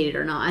medicated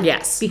or not.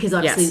 Yes. Because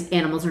obviously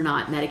animals are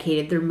not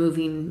medicated. They're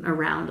moving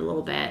around a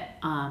little bit.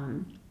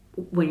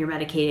 When you're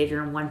medicated,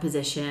 you're in one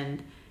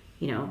position.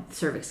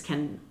 Cervix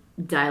can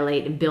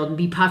dilate and build and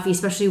be puffy,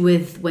 especially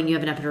when you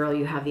have an epidural,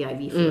 you have the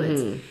IV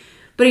fluids.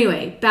 But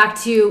anyway, back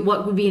to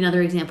what would be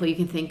another example you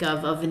can think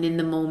of an in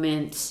the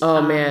moment.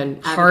 Oh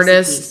man,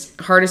 hardest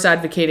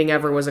advocating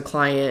ever was a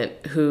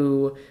client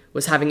who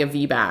was having a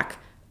VBAC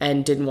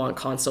and didn't want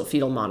constant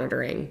fetal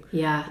monitoring.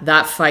 Yeah.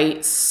 That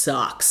fight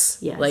sucks.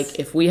 Yes.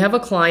 If we have a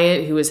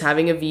client who is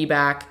having a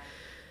VBAC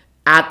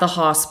at the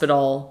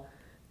hospital,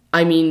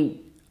 I mean,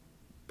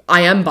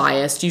 I am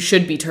biased. You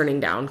should be turning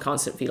down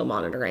constant fetal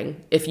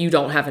monitoring if you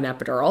don't have an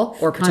epidural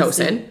or Pitocin.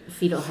 Constant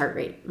fetal heart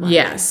rate monitoring.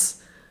 Yes.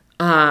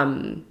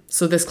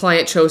 So this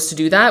client chose to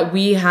do that.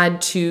 We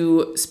had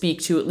to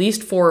speak to at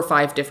least 4 or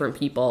 5 different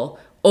people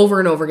over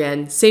and over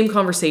again. Same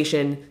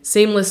conversation,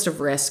 same list of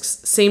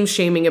risks, same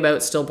shaming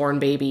about stillborn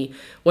baby.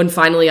 When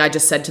finally I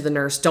just said to the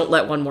nurse, don't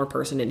let one more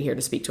person in here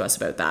to speak to us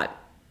about that.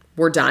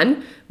 We're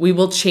done. We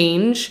will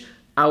change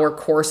our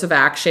course of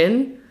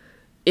action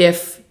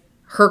if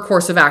her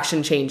course of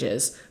action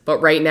changes. But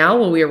right now,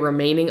 while we are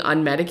remaining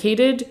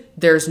unmedicated,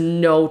 there's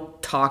no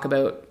talk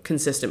about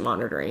consistent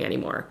monitoring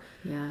anymore.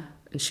 Yeah.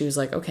 And she was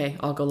like, okay,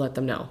 I'll go let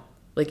them know.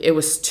 It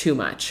was too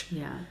much.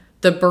 Yeah.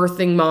 The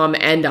birthing mom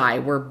and I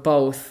were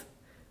both,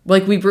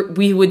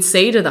 we would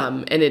say to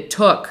them, and it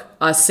took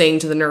us saying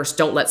to the nurse,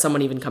 don't let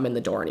someone even come in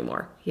the door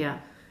anymore. Yeah.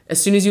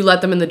 As soon as you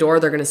let them in the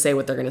door, they're going to say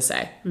what they're going to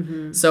say.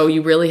 Mm-hmm. So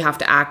you really have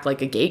to act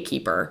like a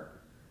gatekeeper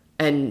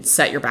and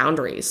set your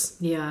boundaries.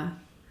 Yeah.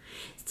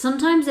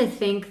 Sometimes I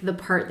think the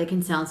part that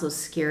can sound so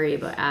scary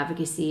about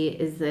advocacy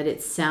is that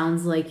it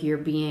sounds like you're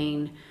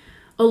being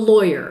a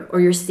lawyer or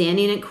you're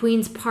standing at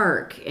Queen's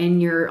Park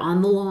and you're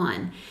on the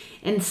lawn.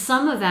 And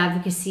some of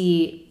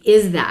advocacy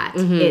is that.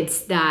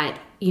 It's that,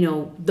 you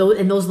know,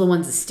 those are the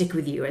ones that stick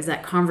with you, as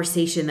that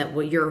conversation that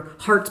your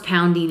heart's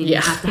pounding and you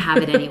have to have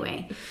it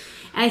anyway.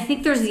 And I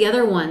think there's the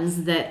other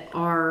ones that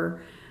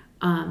are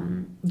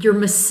you're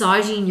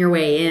massaging your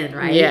way in,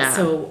 right? Yeah.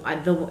 So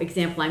the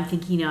example I'm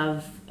thinking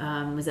of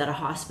was at a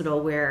hospital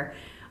where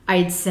I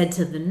had said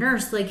to the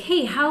nurse, like,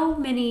 hey, how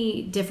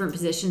many different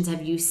positions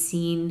have you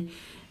seen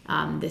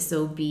this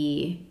OB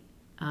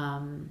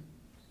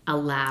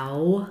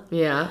allow?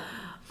 Yeah.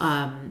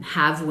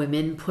 Have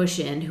women push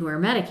in who are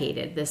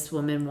medicated. This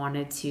woman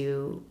wanted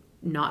to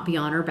not be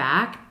on her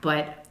back,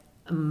 but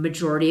a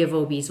majority of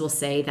OBs will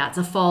say that's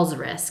a falls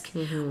risk,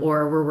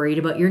 or we're worried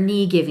about your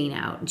knee giving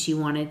out. And she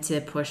wanted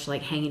to push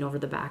like hanging over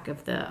the back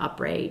of the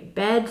upright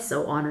bed,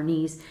 so on her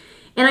knees.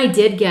 And I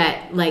did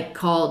get like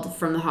called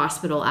from the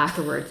hospital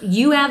afterwards.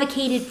 You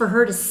advocated for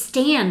her to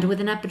stand with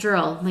an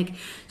epidural. I'm like,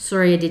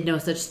 sorry, I did no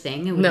such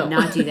thing. I would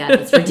not do that.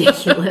 It's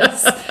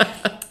ridiculous.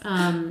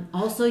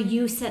 Also,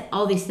 you said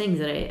all these things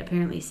that I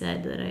apparently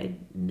said that I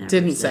never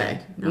didn't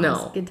said. say. No. It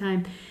was a good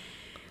time.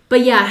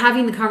 But yeah,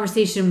 having the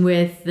conversation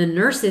with the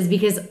nurses,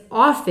 because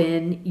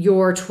often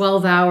your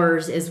 12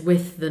 hours is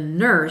with the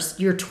nurse,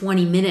 your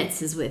 20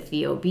 minutes is with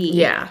the OB.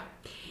 Yeah.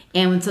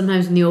 And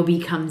sometimes when the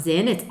OB comes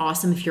in, it's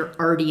awesome if you're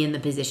already in the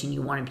position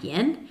you want to be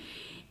in.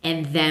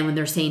 And then when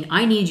they're saying,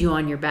 I need you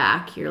on your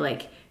back, you're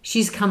like,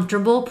 she's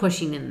comfortable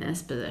pushing in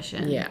this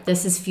position. Yeah.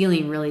 This is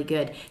feeling really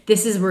good.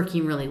 This is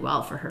working really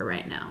well for her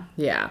right now.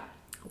 Yeah.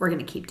 We're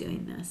going to keep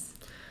doing this.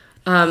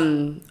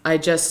 I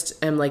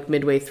just am like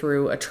midway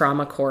through a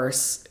trauma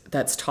course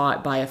that's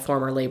taught by a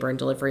former labor and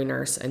delivery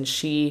nurse. And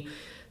she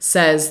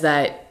says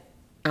that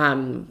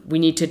we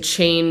need to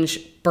change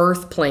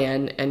birth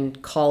plan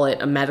and call it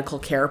a medical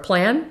care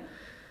plan,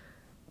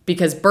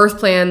 because birth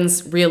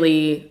plans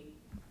really,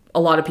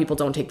 a lot of people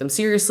don't take them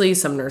seriously.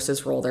 Some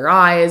nurses roll their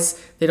eyes.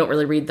 They don't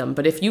really read them.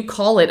 But if you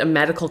call it a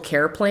medical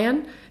care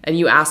plan and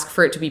you ask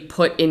for it to be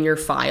put in your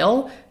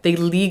file, they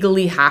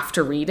legally have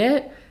to read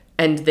it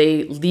and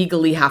they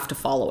legally have to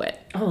follow it.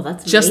 Oh,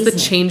 that's amazing. Just the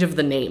change of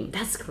the name.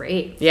 That's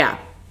great. Yeah.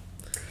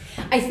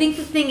 I think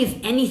the thing,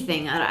 if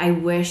anything, that I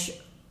wish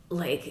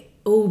like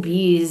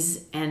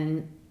OBs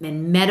and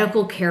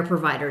medical care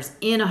providers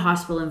in a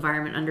hospital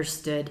environment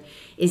understood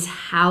is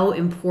how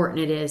important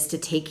it is to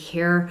take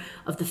care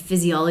of the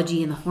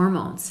physiology and the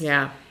hormones.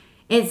 Yeah.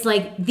 It's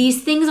like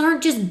these things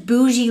aren't just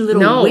bougie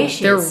little wishes.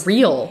 They're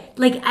real.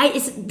 Like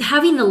it's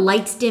having the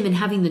lights dim and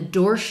having the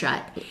door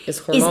shut is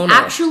hormonal. Is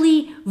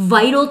actually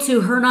vital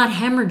to her not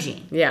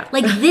hemorrhaging. Yeah.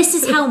 Like this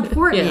is how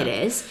important it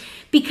is,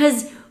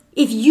 because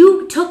if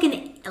you took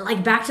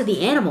like back to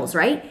the animals,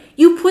 right?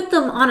 You put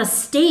them on a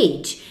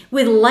stage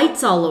with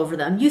lights all over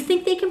them. You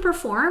think they can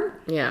perform?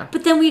 Yeah.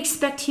 But then we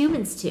expect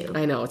humans to.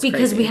 I know, it's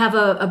because crazy. we have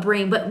a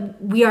brain, but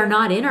we are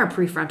not in our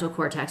prefrontal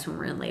cortex when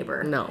we're in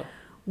labor. No.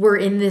 We're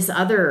in this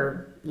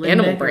other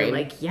animal brain.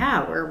 Like,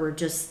 yeah, where we're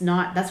just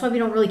not. That's why we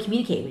don't really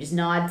communicate. We just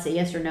nod, say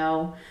yes or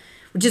no,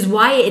 which is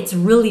why it's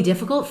really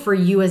difficult for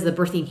you as the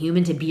birthing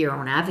human to be your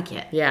own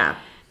advocate. Yeah.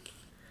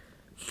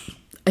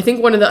 I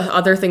think one of the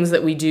other things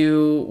that we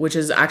do, which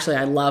is actually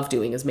I love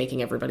doing, is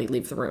making everybody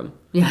leave the room.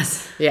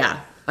 Yes.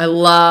 Yeah.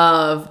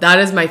 That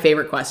is my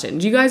favorite question.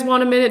 Do you guys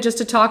want a minute just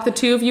to talk, the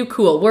two of you?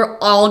 Cool. We're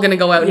all going to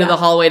go out into the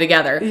hallway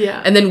together.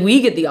 Yeah. And then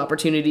we get the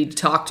opportunity to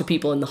talk to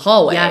people in the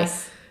hallway.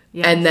 Yes.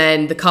 And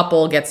then the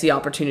couple gets the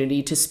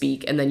opportunity to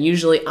speak. And then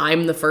usually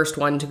I'm the first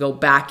one to go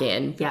back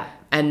in. Yeah.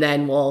 And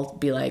then we'll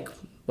be like,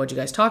 what'd you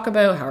guys talk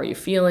about? How are you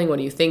feeling? What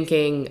are you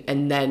thinking?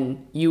 And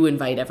then you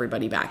invite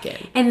everybody back in.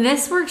 And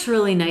this works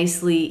really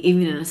nicely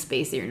even in a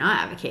space that you're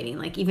not advocating,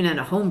 like even at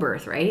a home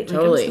birth, right? Like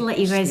Totally. I'm just gonna let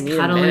you guys Just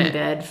cuddle need a in minute.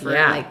 bed for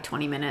like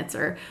 20 minutes,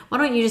 or why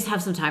don't you just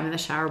have some time in the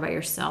shower by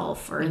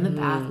yourself, or in the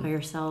bath by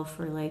yourself,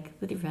 or like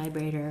with your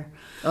vibrator.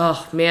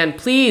 Oh man,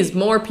 please,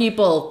 more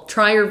people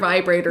try your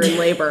vibrator in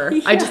labor.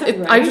 I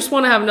just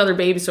want to have another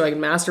baby so I can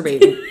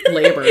masturbate in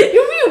labor.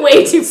 You'd be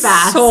way too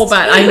fast. So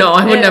bad. I know.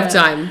 I wouldn't have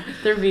time.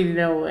 There'd be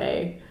no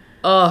way.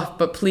 Oh,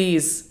 but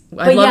please.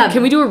 But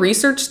can we do a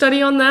research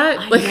study on that?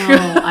 I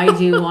know. I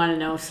do want to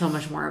know so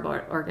much more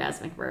about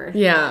orgasmic birth.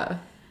 Yeah.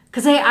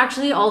 Because I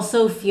actually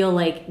also feel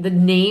like the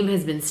name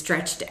has been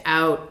stretched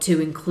out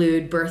to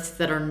include births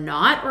that are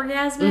not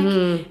orgasmic.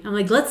 Mm-hmm. I'm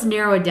like, let's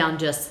narrow it down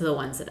just to the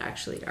ones that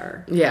actually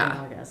are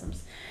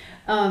orgasms.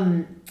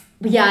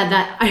 But yeah,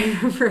 that I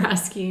remember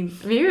asking,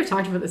 maybe we've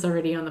talked about this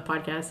already on the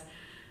podcast,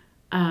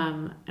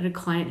 at a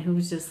client who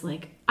was just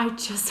like, I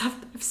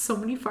have so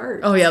many farts.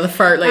 Oh yeah, the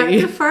fart lady.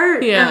 I have to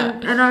fart. Yeah.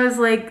 And I was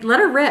like,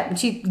 let her rip. And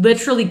she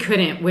literally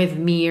couldn't with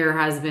me, her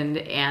husband,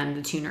 and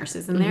the two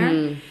nurses in there.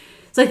 Mm-hmm.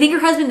 So I think her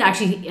husband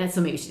actually,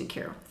 so maybe she didn't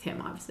care with him,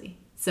 obviously.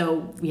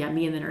 So yeah,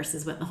 me and the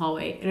nurses went in the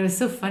hallway. And it was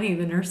so funny.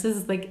 The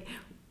nurses like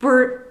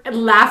were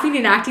laughing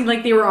and acting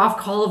like they were off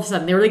call all of a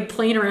sudden. They were like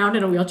playing around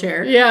in a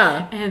wheelchair.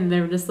 Yeah. And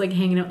they were just like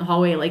hanging out in the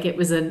hallway like it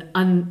was an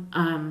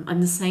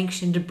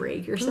unsanctioned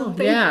break or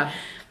something. Yeah.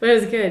 But it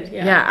was good.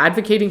 Yeah. Yeah,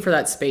 advocating for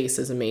that space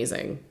is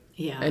amazing.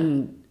 Yeah.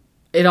 And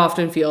it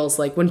often feels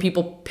like when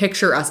people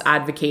picture us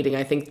advocating,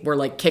 I think we're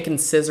like kicking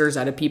scissors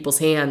out of people's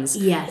hands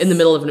Yes. in the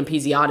middle of an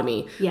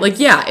episiotomy. Yes. Like,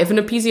 yeah, if an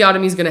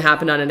episiotomy is going to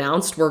happen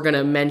unannounced, we're going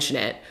to mention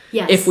it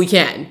Yes. if we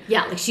can.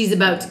 Yeah, like she's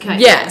about to cut.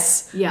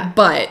 Yes. Yeah.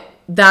 But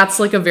that's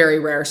like a very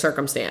rare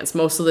circumstance.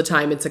 Most of the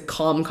time it's a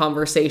calm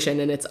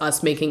conversation and it's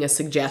us making a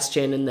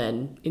suggestion and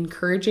then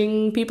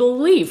encouraging people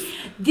to leave.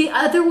 The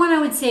other one I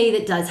would say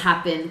that does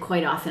happen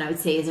quite often, I would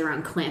say, is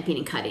around clamping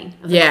and cutting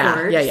of the Yeah,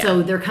 cord. yeah.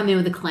 So they're coming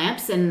in with the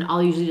clamps, and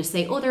I'll usually just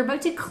say, "Oh, they're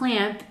about to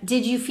clamp.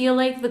 Did you feel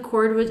like the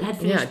cord had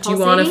finished Yeah. Do you pulsating?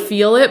 want to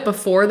feel it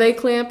before they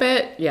clamp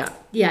it? Yeah.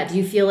 Yeah. Do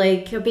you feel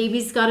like your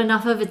baby's got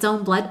enough of its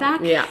own blood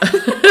back?" Yeah.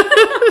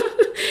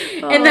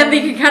 And then they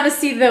can kind of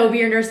see the OB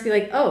or nurse be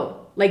like, "Oh."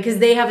 Like, because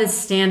they have a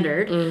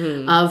standard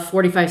of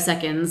 45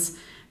 seconds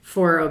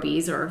for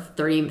OBs or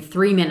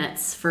 33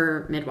 minutes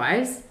for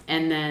midwives.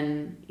 And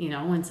then,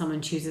 when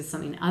someone chooses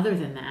something other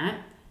than that,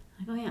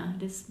 like, oh yeah,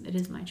 it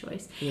is my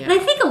choice. Yeah. And I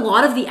think a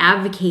lot of the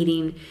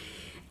advocating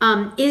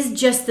is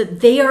just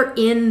that they are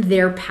in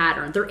their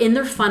pattern. They're in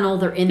their funnel.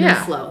 They're in their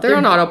flow. They're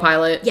on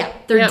autopilot. Yeah.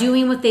 They're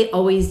doing what they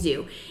always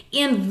do.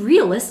 And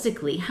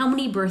realistically, how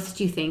many births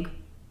do you think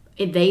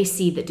they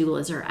see that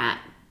doulas are at?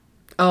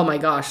 Oh my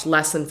gosh,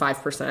 less than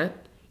 5%.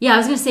 Yeah, I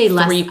was going to say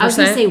less. 3%? I was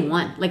going to say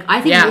 1. Like,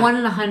 I think 1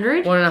 in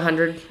 100 1 in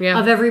 100, yeah.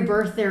 of every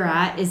birth they're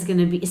at is going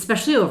to be,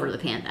 especially over the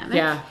pandemic.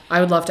 Yeah, I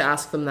would love to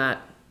ask them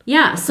that.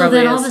 Yeah, so probably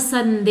then all of is. a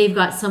sudden they've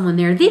got someone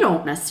there. They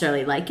don't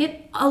necessarily like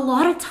it. A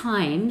lot of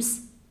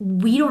times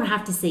we don't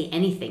have to say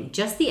anything.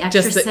 Just the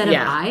extra set of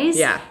eyes.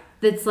 Yeah.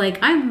 That's like,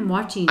 I'm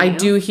watching you. I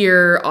do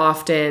hear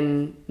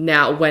often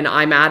now when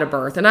I'm at a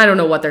birth, and I don't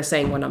know what they're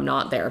saying when I'm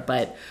not there,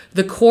 but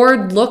the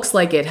cord looks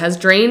like it has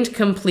drained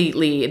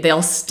completely.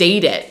 They'll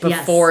state it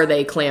before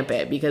they clamp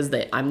it because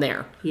I'm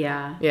there.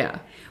 Yeah. Yeah.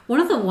 One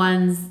of the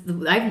ones,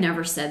 I've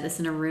never said this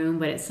in a room,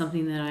 but it's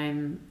something that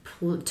I'm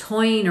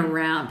toying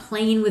around,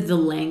 playing with the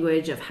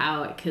language of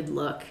how it could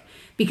look.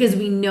 Because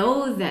we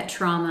know that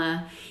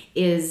trauma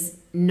is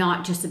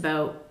not just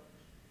about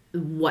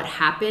what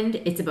happened,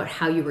 it's about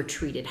how you were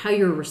treated, how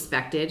you were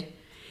respected.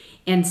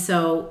 And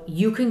so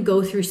you can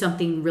go through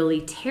something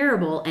really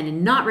terrible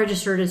and not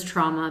registered as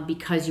trauma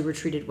because you were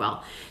treated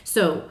well.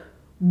 So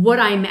what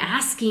I'm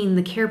asking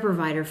the care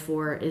provider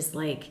for is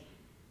like,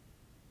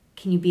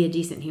 can you be a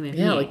decent human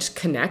being? Yeah, like just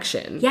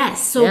connection.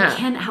 Yes. So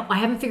I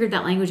haven't figured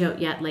that language out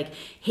yet. Like,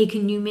 hey,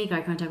 can you make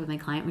eye contact with my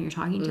client when you're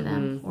talking to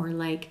them? Or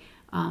like,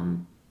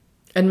 and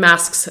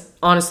masks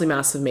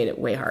have made it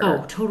way harder.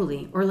 Oh,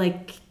 totally. Or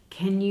like,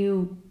 can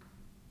you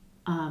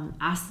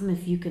ask them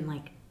if you can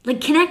like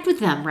connect with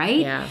them, right?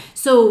 Yeah.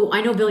 So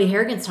I know Billy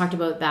Harrigan's talked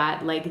about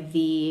that, like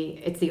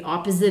it's the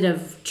opposite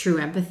of true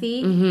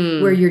empathy,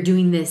 where you're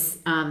doing this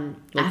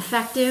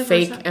affective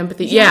fake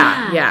empathy.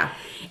 Yeah.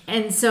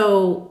 And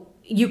so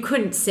you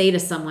couldn't say to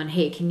someone,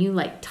 hey, can you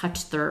like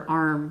touch their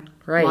arm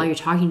while you're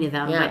talking to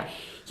them? Yeah. But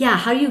yeah,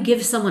 how do you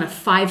give someone a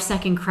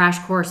 5-second crash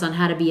course on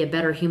how to be a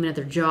better human at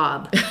their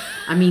job?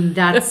 I mean,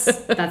 that's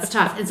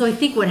tough. And so I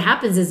think what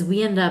happens is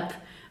we end up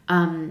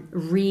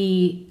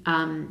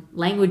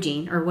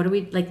languaging, or what do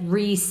we like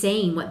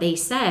re-saying what they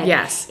said,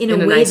 in a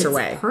way nicer that's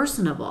way.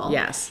 personable.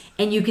 Yes.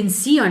 And you can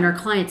see on our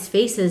clients'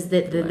 faces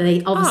that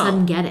they all of a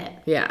sudden get it.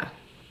 Yeah.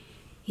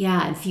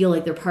 Yeah, and feel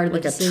like they're part of the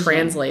decision. Like a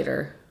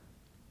translator.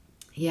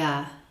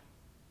 Yeah.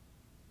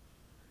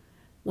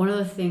 One of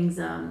the things,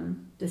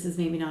 this is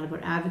maybe not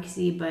about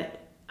advocacy, but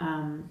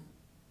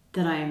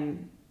that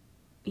I'm,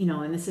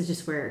 and this is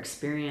just where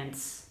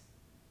experience,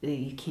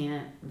 you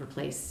can't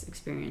replace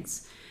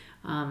experience.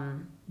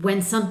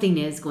 When something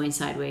is going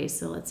sideways,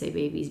 so let's say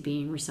baby's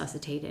being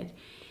resuscitated,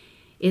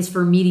 is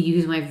for me to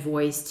use my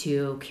voice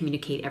to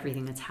communicate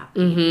everything that's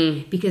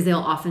happening. Because they'll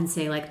often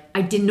say like,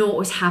 I didn't know what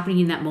was happening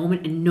in that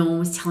moment and no one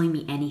was telling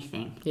me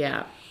anything.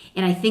 Yeah.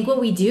 And I think what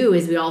we do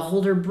is we all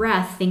hold our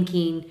breath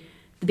thinking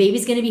the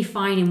baby's going to be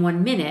fine in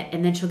 1 minute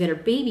and then she'll get her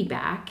baby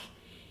back,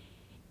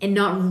 and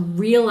not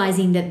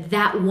realizing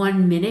that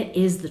 1 minute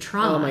is the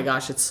trauma. Oh my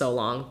gosh, it's so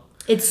long.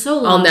 It's so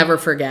long. I'll never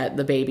forget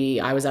the baby.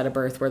 I was at a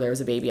birth where there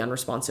was a baby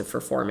unresponsive for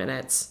 4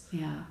 minutes.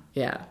 Yeah.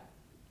 Yeah.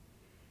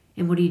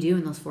 And what do you do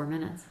in those 4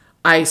 minutes?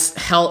 I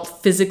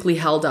physically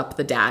held up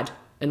the dad,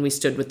 and we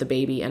stood with the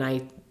baby, and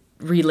I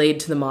relayed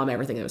to the mom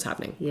everything that was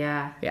happening.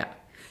 Yeah. Yeah.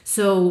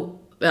 So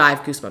I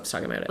have goosebumps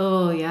talking about it.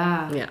 Oh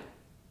yeah. Yeah.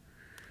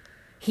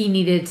 He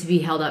needed to be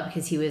held up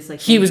because he was like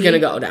he was going to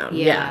go down.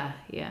 Yeah.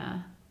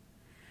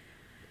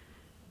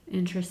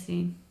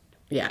 Interesting.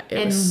 Yeah.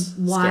 And was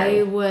why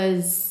scary.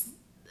 was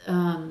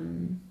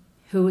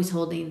who was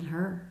holding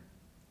her?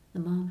 The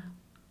mom.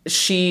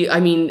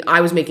 I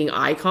was making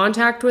eye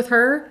contact with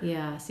her.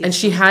 Yeah. And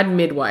she had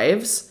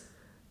midwives.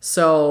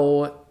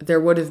 So there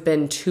would have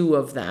been 2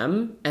 of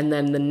them, and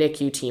then the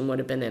NICU team would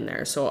have been in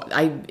there. So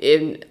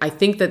I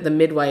think that the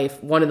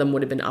midwife, one of them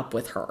would have been up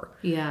with her.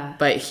 Yeah.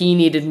 But he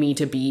needed me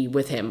to be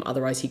with him.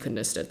 Otherwise, he couldn't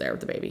have stood there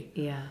with the baby.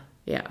 Yeah.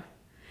 Yeah.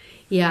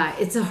 Yeah.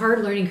 It's a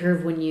hard learning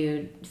curve when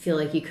you feel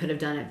like you could have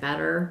done it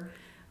better.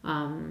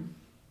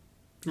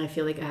 I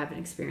feel like I have an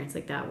experience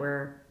like that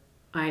where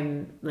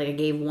I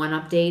gave one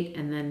update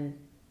and then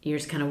you're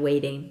just kind of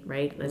waiting,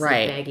 right? It's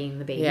Right. like bagging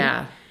the baby.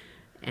 Yeah.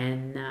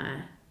 And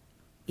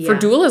For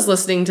doulas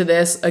listening to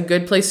this, a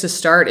good place to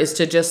start is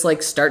to just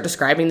like start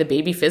describing the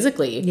baby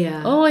physically.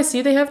 Yeah. Oh, I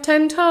see they have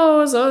 10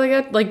 toes. Oh, they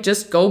got like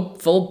just go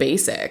full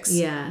basics.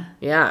 Yeah.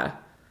 Yeah.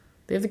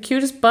 They have the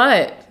cutest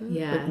butt.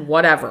 Yeah. Like,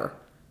 whatever.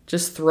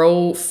 Just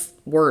throw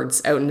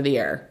words out into the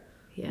air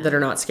that are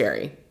not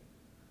scary.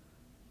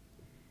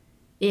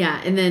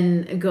 Yeah, and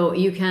then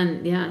you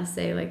can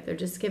say like they're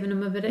just giving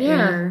them a bit of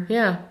Yeah. air.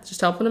 Yeah.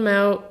 Just helping them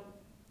out.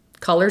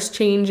 Colors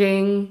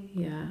changing.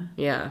 Yeah.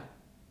 Yeah.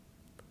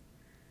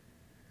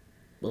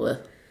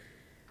 Blech.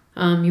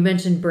 You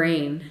mentioned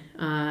brain.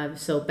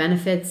 So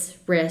benefits,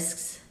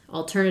 risks,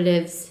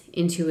 alternatives,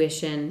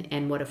 intuition,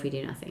 and what if we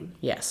do nothing?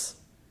 Yes.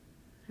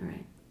 All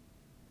right.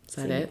 Is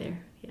that See you it? there.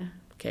 Yeah.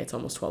 Okay, it's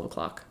almost 12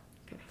 o'clock.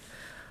 Okay.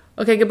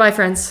 Okay, goodbye,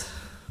 friends.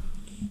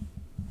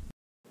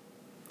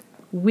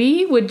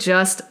 We would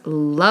just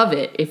love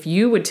it if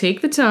you would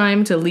take the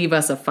time to leave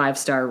us a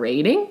 5-star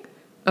rating,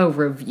 a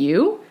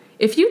review.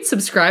 If you'd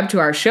subscribe to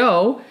our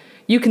show,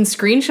 you can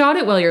screenshot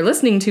it while you're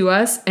listening to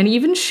us and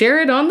even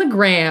share it on the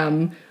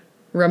gram.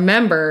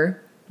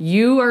 Remember,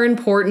 you are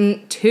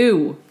important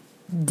too.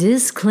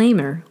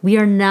 Disclaimer, we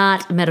are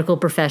not medical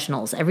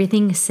professionals.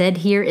 Everything said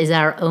here is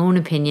our own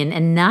opinion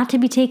and not to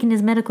be taken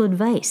as medical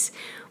advice.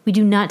 We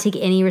do not take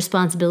any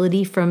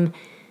responsibility from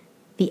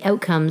the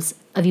outcomes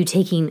of you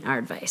taking our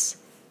advice.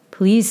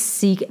 Please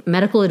seek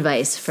medical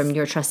advice from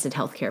your trusted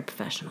healthcare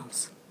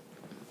professionals.